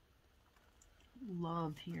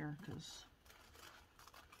love here because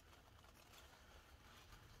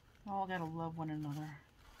we all got to love one another.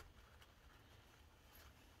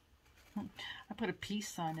 I put a peace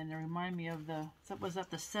sign in there. Remind me of was that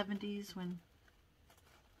the 70s when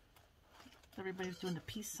everybody was doing the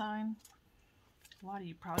peace sign? A lot of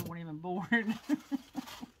you probably weren't even born.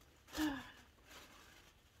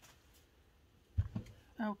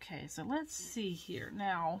 Okay, so let's see here.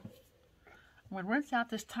 Now, I'm going to rinse out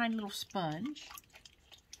this tiny little sponge.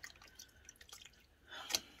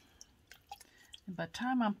 And by the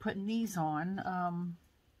time I'm putting these on,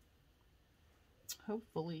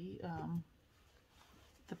 hopefully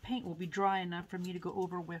the paint will be dry enough for me to go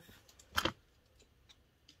over with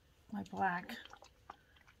my black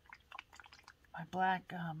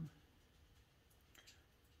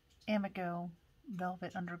Amaco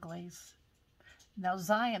Velvet Underglaze. Now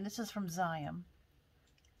Xiem, this is from Xiem,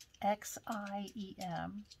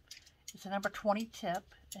 Xiem. It's a number 20 tip,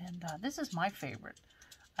 and this is my favorite.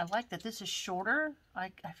 I like that this is shorter.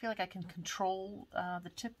 I feel like I can control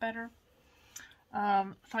the tip better.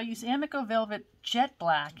 So I use Amaco Velvet Jet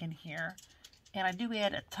Black in here, and I do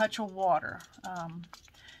add a touch of water.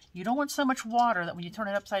 You don't want so much water that when you turn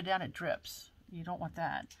it upside down it drips. You don't want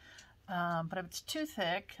that. But if it's too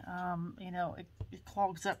thick, you know, it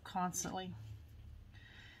clogs up constantly,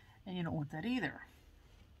 and you don't want that either.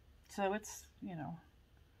 So it's, you know,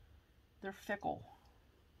 they're fickle.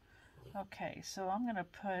 Okay, so I'm going to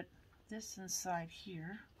put this inside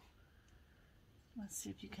here. Let's see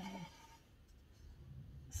if you can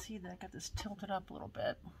see that I got this tilted up a little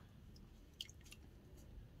bit.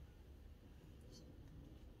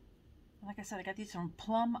 Like I said, I got these from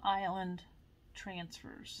Plum Island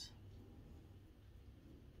Transfers.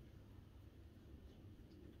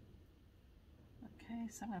 Okay,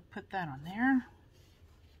 so I'm going to put that on there.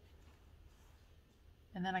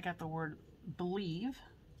 And then I got the word believe.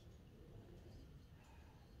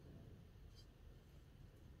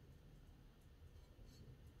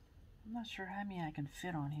 I'm not sure how many I can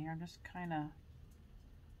fit on here. I'm just kind of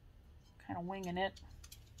winging it.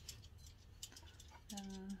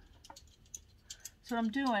 And so what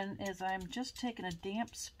I'm doing is I'm just taking a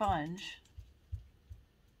damp sponge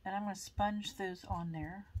and I'm going to sponge those on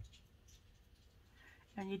there.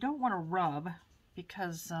 And you don't want to rub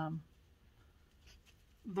because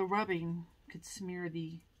the rubbing could smear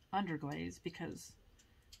the underglaze, because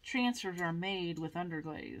transfers are made with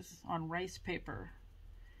underglaze on rice paper.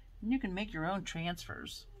 And you can make your own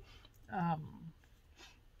transfers. A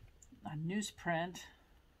newsprint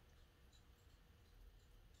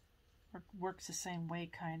works the same way,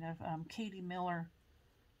 kind of. Katie Miller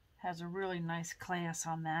has a really nice class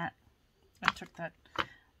on that. I took that.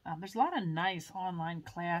 There's a lot of nice online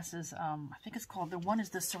classes. I think it's called, the one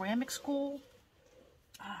is the Ceramic School.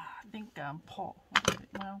 I think Paul,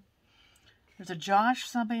 well, there's a Josh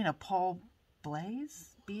somebody and a Paul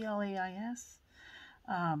Blaze, B-L-A-I-S.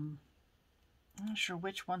 I'm not sure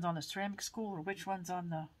which one's on the Ceramic School or which one's on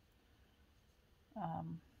the,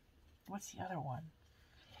 what's the other one?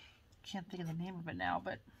 Can't think of the name of it now,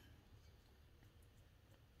 but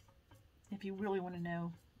if you really want to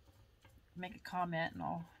know, make a comment and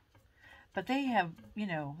all. But they have, you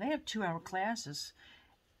know, they have 2-hour classes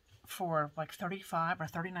for like $35 or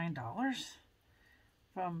 $39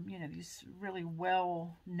 from, you know, these really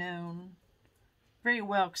well-known, very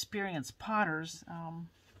well-experienced potters.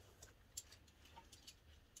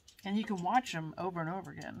 And you can watch them over and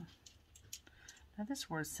over again. Now this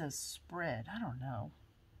word says spread. I don't know.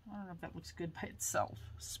 I don't know if that looks good by itself.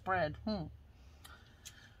 Spread. That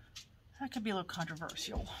could be a little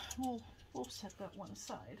controversial. We'll set that one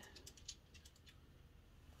aside.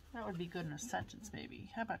 That would be good in a sentence,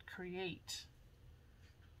 maybe. How about create?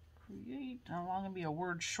 Create. I'm going to be a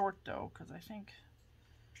word short, though, because I think,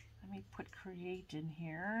 let me put create in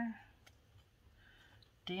here.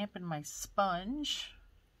 Dampen my sponge.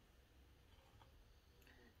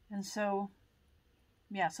 And so,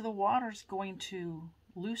 yeah, so the water's going to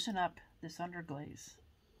loosen up this underglaze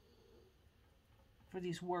for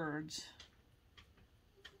these words.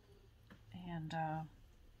 And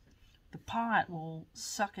the pot will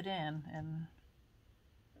suck it in, and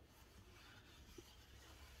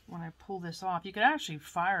when I pull this off, you could actually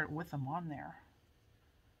fire it with them on there.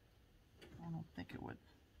 I don't think it would.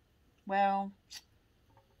 Well,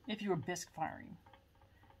 if you were bisque firing.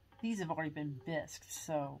 These have already been bisqued,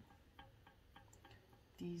 so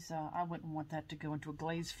these, I wouldn't want that to go into a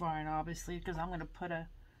glaze firing, obviously, because I'm going to put a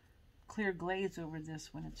clear glaze over this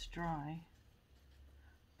when it's dry.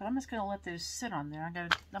 But I'm just going to let those sit on there. I'm going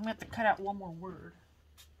to have to cut out one more word.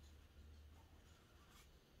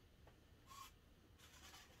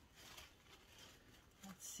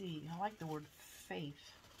 Let's see. I like the word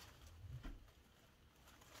faith.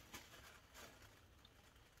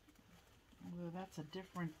 Although that's a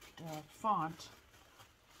different font.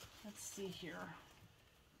 Let's see here.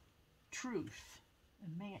 Truth.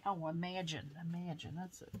 Oh, imagine. Imagine.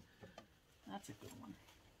 That's a good one.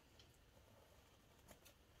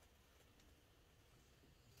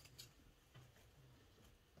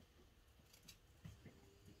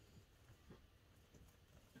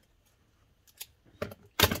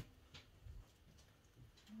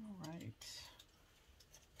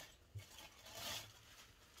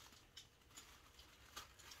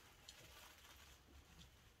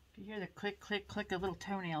 you hear the click, click, click of little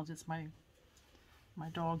toenails, it's my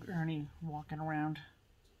dog Ernie walking around.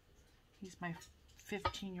 He's my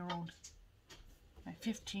 15-year-old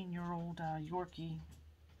Yorkie,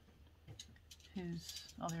 who's,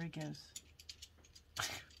 oh, there he goes.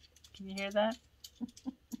 Can you hear that?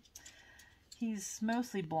 He's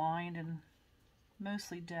mostly blind and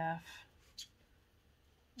mostly deaf,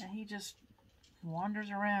 and he just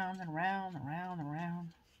wanders around and around and around and around.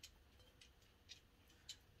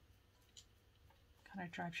 Kind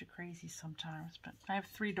of drives you crazy sometimes. But I have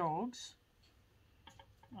 3 dogs,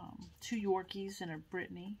 2 Yorkies and a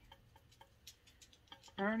Brittany,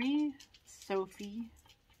 Ernie, Sophie,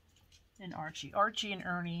 and Archie. Archie and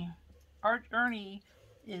Ernie. Ernie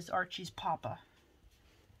is Archie's papa,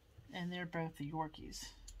 and they're both the Yorkies.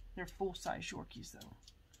 They're full-size Yorkies, though.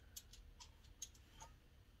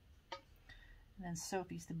 And then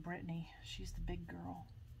Sophie's the Brittany. She's the big girl.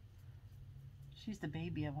 She's the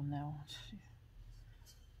baby of them, though.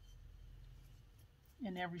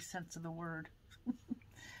 In every sense of the word.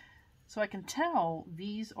 So I can tell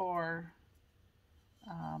these are,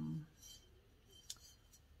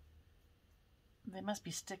 they must be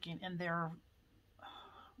sticking, and they're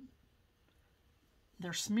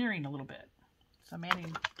smearing a little bit. So I'm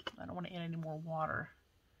adding, I don't want to add any more water.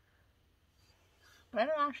 But I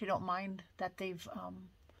actually don't mind that they've,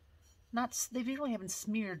 they really haven't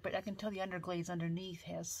smeared, but I can tell the underglaze underneath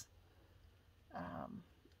has,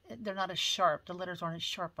 they're not as sharp. The letters aren't as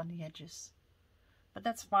sharp on the edges. But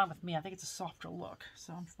that's fine with me. I think it's a softer look,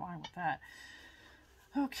 so I'm fine with that.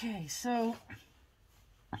 Okay, so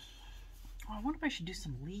I wonder if I should do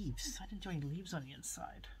some leaves. I didn't do any leaves on the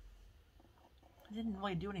inside. I didn't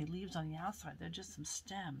really do any leaves on the outside. They're just some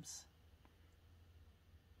stems.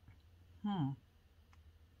 I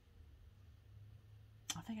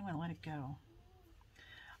think I'm going to let it go.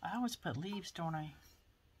 I always put leaves, don't I?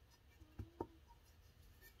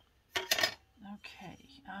 Okay,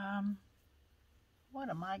 what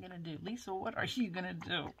am I going to do? Lisa, what are you going to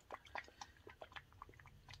do?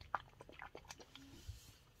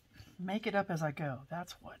 Make it up as I go,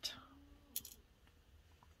 that's what.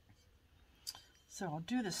 So I'll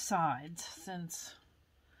do the sides since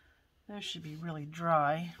those should be really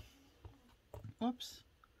dry. Whoops.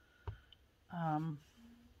 You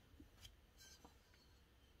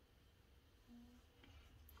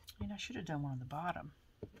know, I should have done one on the bottom.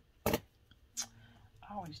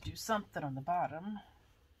 I always do something on the bottom.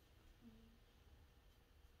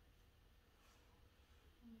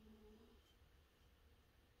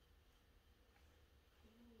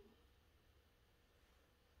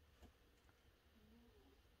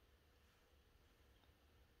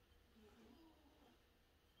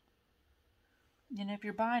 You know, if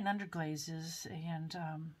you're buying underglazes, and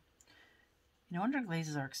you know,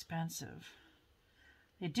 underglazes are expensive.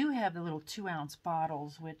 They do have the little 2-ounce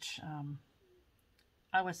bottles, which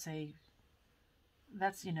I would say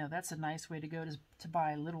that's, you know, that's a nice way to go, to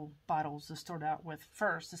buy little bottles to start out with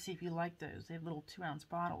first, to see if you like those. They have little 2-ounce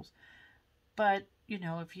bottles. But, you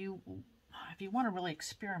know, if you want to really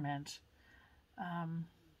experiment,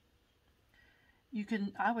 you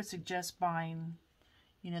can, I would suggest buying,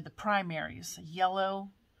 you know, the primaries: yellow,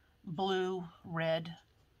 blue, red,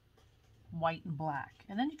 white, and black.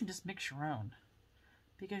 And then you can just mix your own,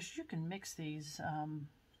 because you can mix these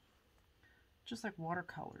just like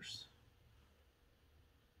watercolors.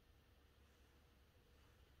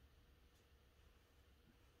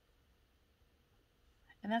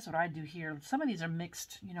 And that's what I do here. Some of these are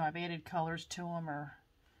mixed, you know, I've added colors to them, or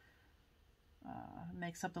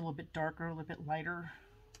make something a little bit darker, a little bit lighter.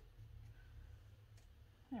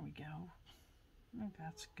 There we go. I think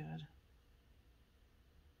that's good.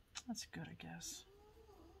 That's good, I guess.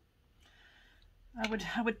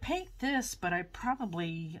 I would paint this, but I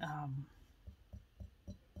probably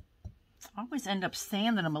always end up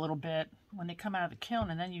sanding them a little bit when they come out of the kiln,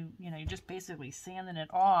 and then you know, you're just basically sanding it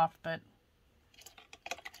off, but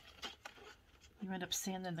you end up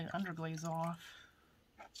sanding the underglaze off.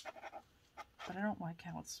 But I don't like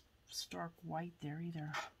how it's stark white there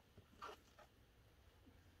either.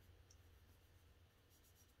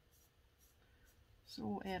 So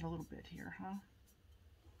we'll add a little bit here, huh?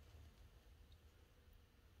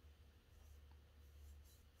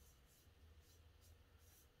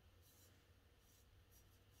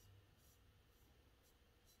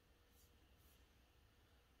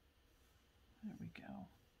 There we go.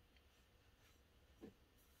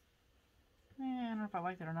 I don't know if I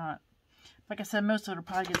like it or not. Like I said, most of it will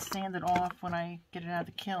probably get sanded off when I get it out of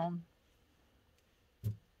the kiln.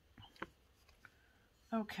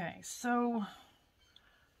 Okay, so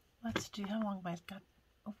let's do, how long have I got?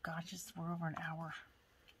 Oh gosh, we're over an hour.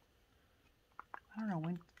 I don't know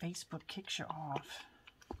when Facebook kicks you off.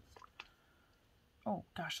 Oh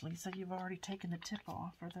gosh, Lisa, you've already taken the tip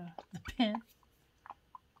off, or the pin.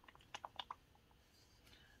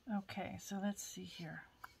 Okay, so let's see here.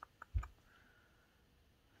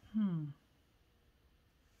 All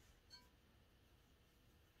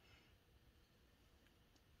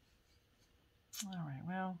right,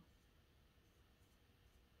 well.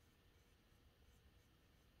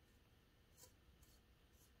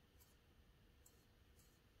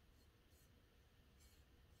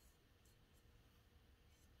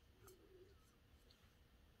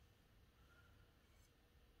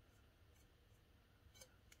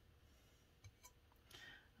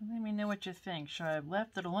 Let me know what you think. Should I have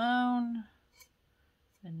left it alone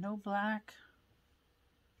and no black?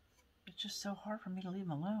 It's just so hard for me to leave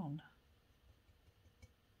them alone.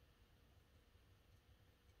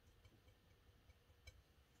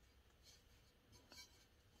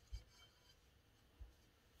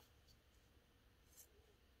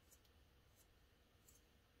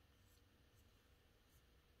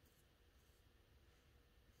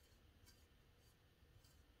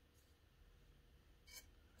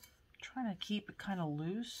 Trying to keep it kind of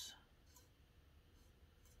loose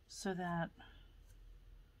so that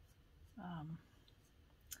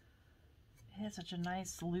it has such a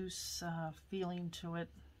nice loose feeling to it.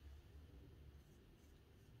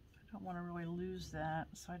 I don't want to really lose that,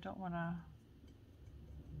 so I don't want to.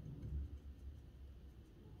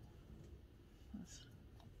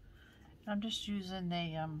 I'm just using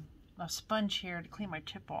a sponge here to clean my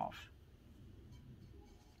tip off.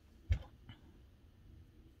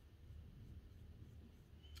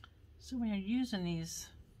 So when you're using these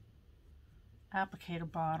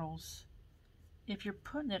applicator bottles, if you're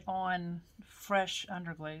putting it on fresh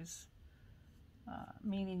underglaze,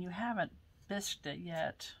 meaning you haven't bisqued it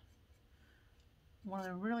yet, one of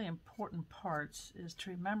the really important parts is to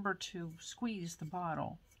remember to squeeze the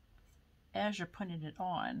bottle as you're putting it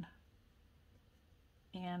on,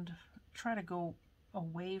 and try to go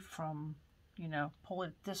away from, pull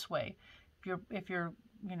it this way. If you're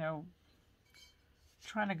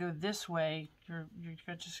trying to go this way, you're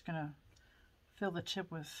just gonna fill the tip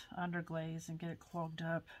with underglaze and get it clogged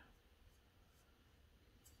up.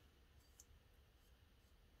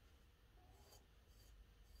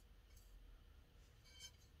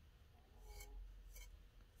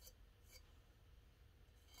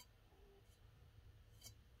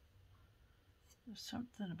 There's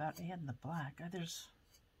something about adding the black. There's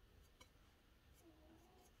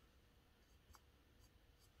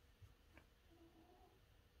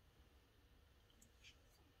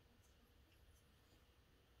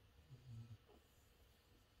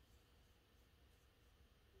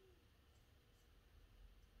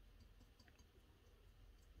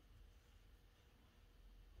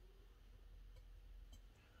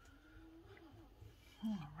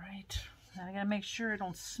Alright, now I gotta make sure I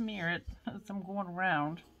don't smear it as I'm going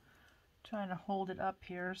around. Trying to hold it up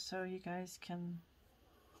here so you guys can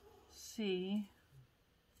see.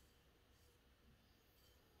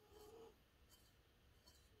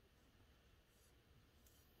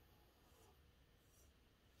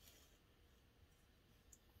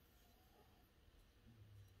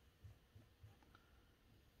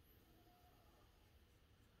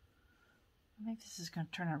 I think this is going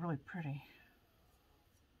to turn out really pretty.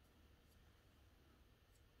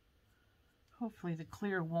 Hopefully the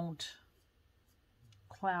clear won't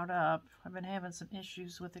cloud up. I've been having some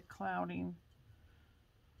issues with it clouding.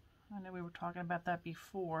 I know we were talking about that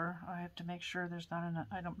before. I have to make sure there's not enough,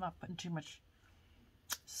 I'm not putting too much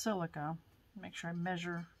silica. Make sure I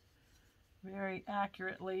measure very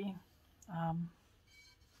accurately.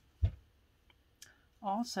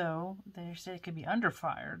 Also, they say it could be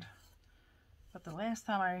underfired. But the last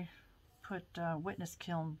time I put witness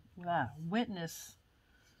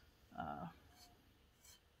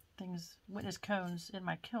cones in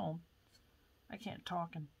my kiln, I can't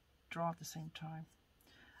talk and draw at the same time.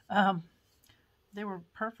 They were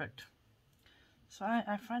perfect. So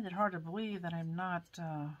I find it hard to believe that I'm not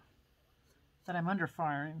that I'm under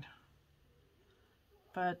firing.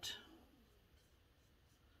 But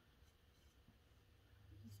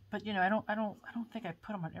I don't think I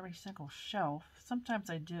put them on every single shelf. Sometimes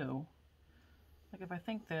I do. Like if I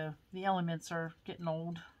think the elements are getting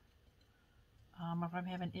old, if I'm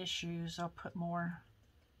having issues, I'll put more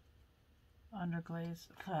underglaze,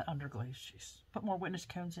 jeez. Put more witness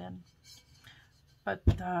cones in. But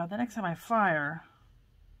the next time I fire,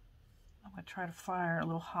 I'm going to try to fire a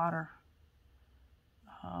little hotter.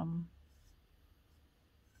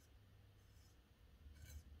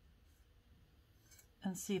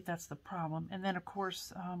 And see if that's the problem. And then of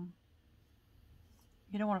course,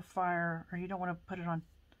 you don't want to fire, or you don't want to put it on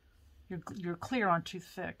your clear on too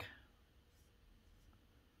thick.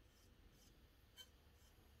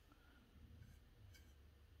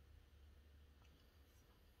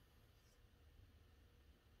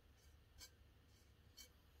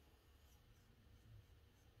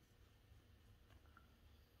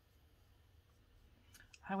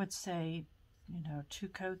 I would say, 2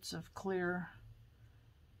 coats of clear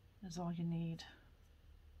is all you need.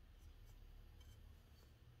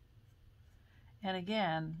 And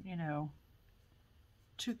again,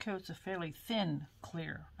 2 coats of fairly thin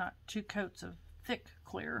clear, not 2 coats of thick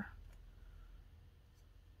clear.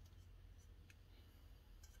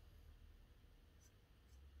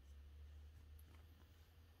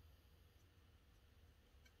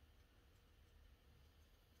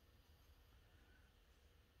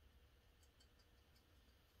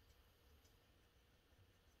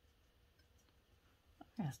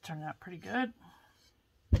 It's turned out pretty good.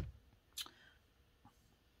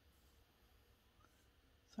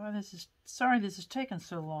 Sorry this is taking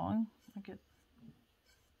so long.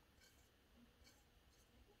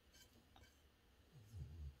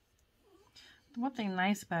 One thing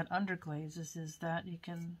nice about underglazes is that you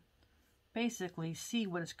can basically see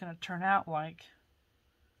what it's going to turn out like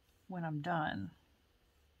when I'm done.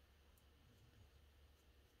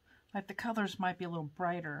 Like the colors might be a little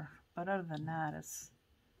brighter, but other than that,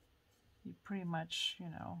 you pretty much,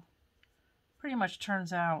 pretty much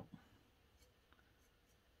turns out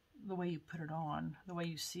the way you put it on, the way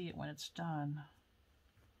you see it when it's done.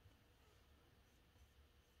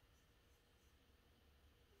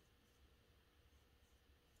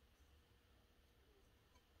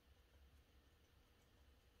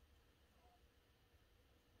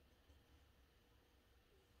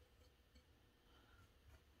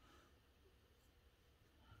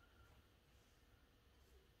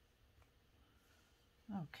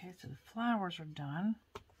 Okay, so the flowers are done.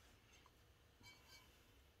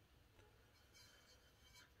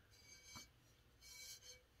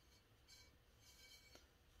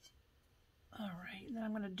 All right, now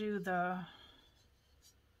I'm going to do I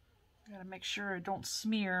got to make sure I don't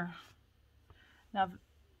smear. Now,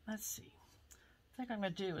 let's see. I think I'm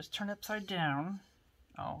going to do is turn it upside down.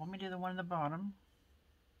 Oh, let me do the one in the bottom.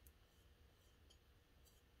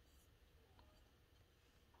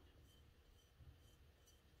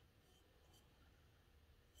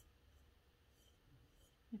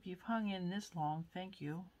 If you've hung in this long, thank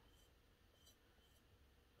you.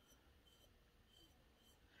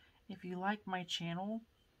 If you like my channel,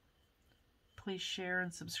 please share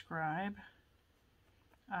and subscribe.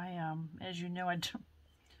 As you know, I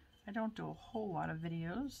don't do a whole lot of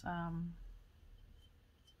videos. I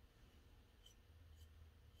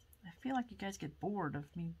feel like you guys get bored of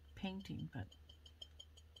me painting, but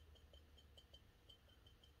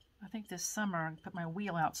I think this summer I'm gonna put my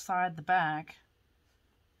wheel outside the back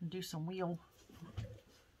and do some wheel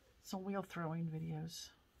throwing videos.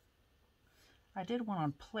 I did one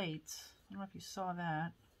on plates. I don't know if you saw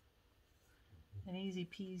that. An easy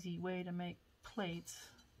peasy way to make plates.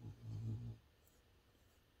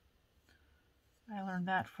 I learned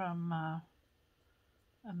that from a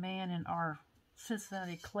man in our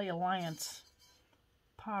Cincinnati Clay Alliance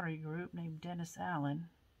pottery group named Dennis Allen.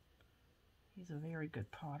 He's a very good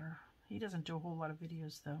potter. He doesn't do a whole lot of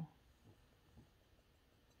videos though.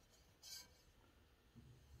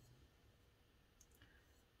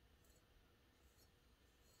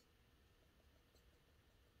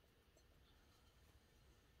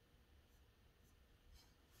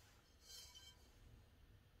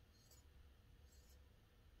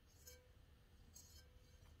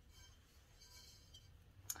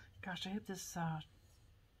 Gosh, I hope this,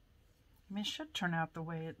 it should turn out the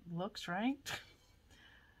way it looks, right?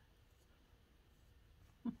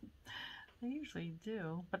 They usually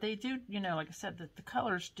do. But they do, like I said, the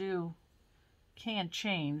colors can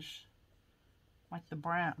change. Like the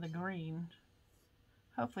brown, the green.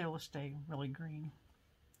 Hopefully it will stay really green.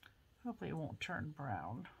 Hopefully it won't turn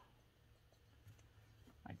brown.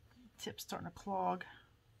 My tip's starting to clog.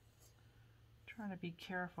 Trying to be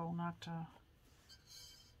careful not to...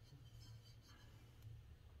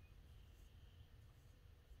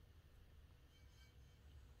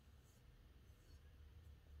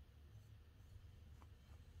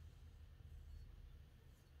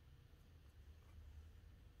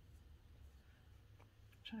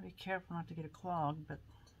 Trying to be careful not to get a clog, but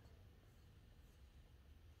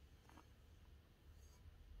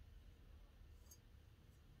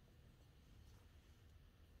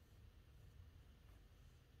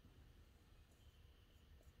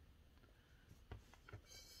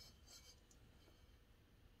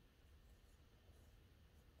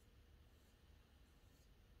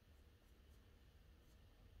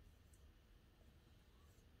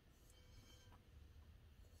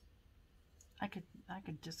I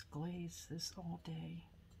could just glaze this all day.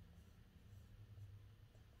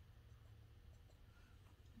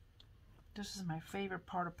 This is my favorite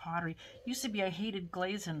part of pottery. Used to be I hated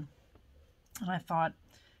glazing, and I thought,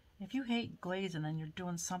 if you hate glazing, then you're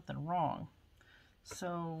doing something wrong.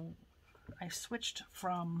 So I switched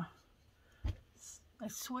from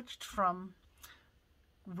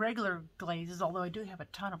regular glazes, although I do have a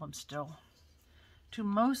ton of them still, to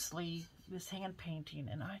mostly this hand painting,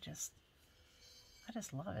 and I just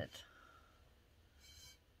love it.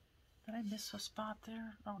 Did I miss a spot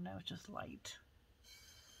there? Oh no, it's just light.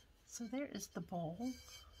 So there is the bowl.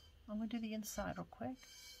 I'm going to do the inside real quick.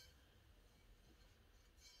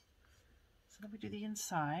 So let me do the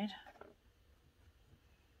inside.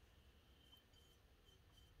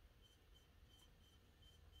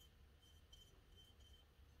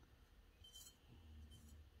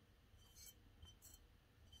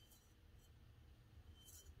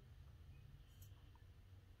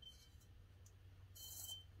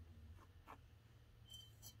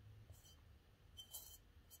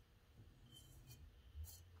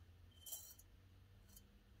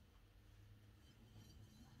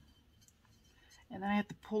 And then I have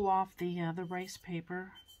to pull off the rice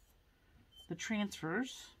paper, the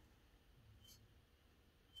transfers.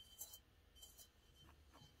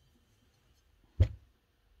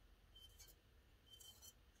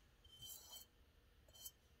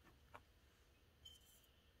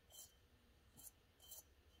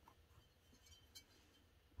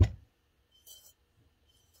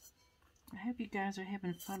 I hope you guys are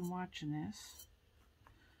having fun watching this.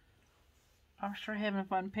 I'm sure having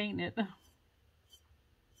fun painting it.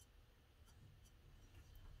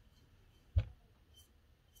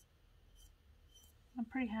 I'm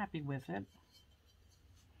pretty happy with it.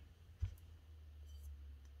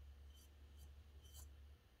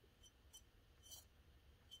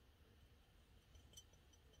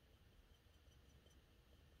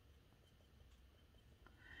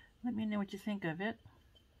 Let me know what you think of it.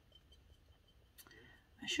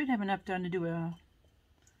 I should have enough done to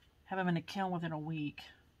have them in a kiln within a week.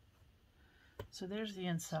 So there's the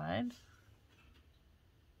inside.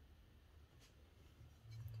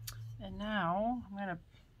 And now I'm gonna,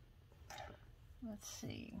 let's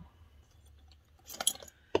see.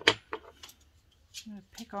 I'm gonna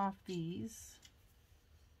pick off these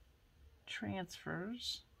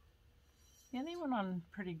transfers. Yeah, they went on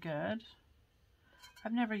pretty good.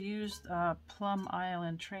 I've never used Plum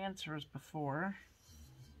Island transfers before.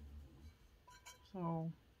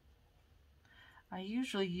 So I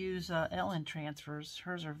usually use Ellen transfers.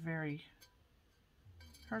 Hers are really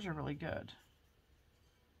good.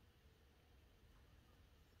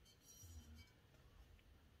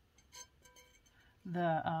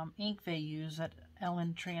 The ink they use at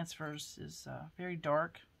Ellen transfers is very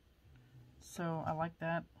dark, so I like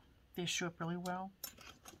that. They show up really well.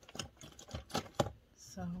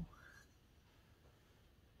 So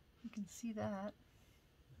you can see that.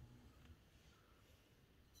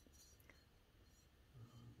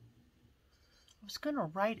 I was going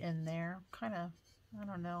to write in there, kind of, I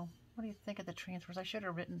don't know. What do you think of the transfers? I should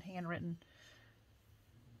have handwritten.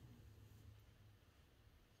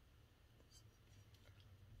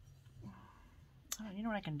 Oh, you know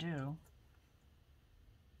what I can do?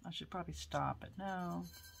 I should probably stop it. No.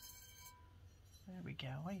 There we go.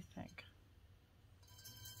 What do you think?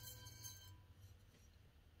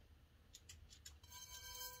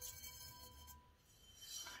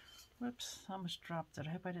 Whoops, I almost dropped it.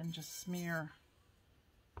 I hope I didn't just smear.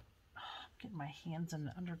 I'm getting my hands in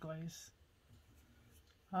the underglaze.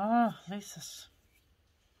 Oh, Lisa's.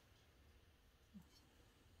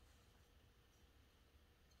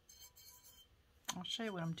 I'll show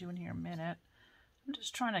you what I'm doing here in a minute. I'm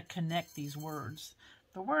just trying to connect these words.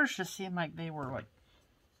 The words just seemed like they were like,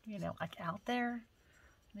 you know, like out there.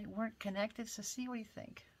 They weren't connected, so see what you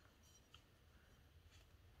think.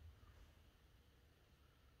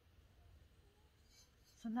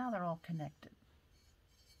 So now they're all connected.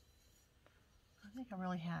 I think I'm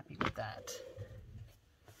really happy with that.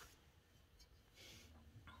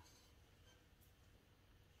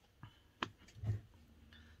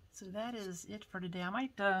 So that is it for today. I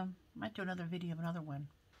might do another video of another one.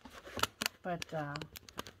 But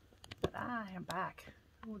I am back.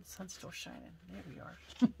 Oh, the sun's still shining. There we are.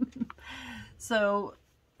 So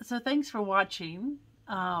thanks for watching.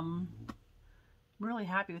 Really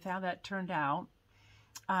happy with how that turned out.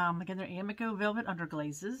 Again, they're Amaco Velvet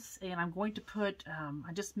Underglazes, and I'm going to put,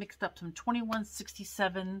 I just mixed up some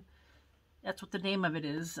 2167, that's what the name of it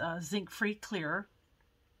is, zinc-free clear.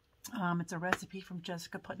 It's a recipe from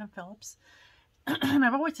Jessica Putnam Phillips, and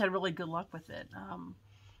I've always had really good luck with it.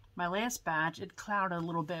 my last batch, it clouded a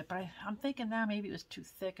little bit, but I'm thinking now maybe it was too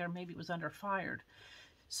thick or maybe it was under-fired.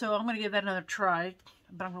 So I'm going to give that another try,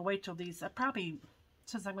 but I'm going to wait till these,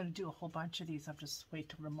 since I'm going to do a whole bunch of these, I'll just wait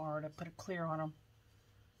till tomorrow to put a clear on them.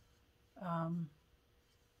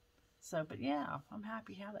 But yeah, I'm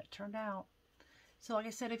happy how that turned out. So like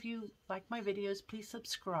I said, if you like my videos, please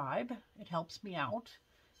subscribe. It helps me out.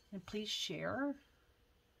 And please share.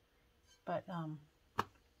 But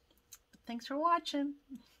thanks for watching.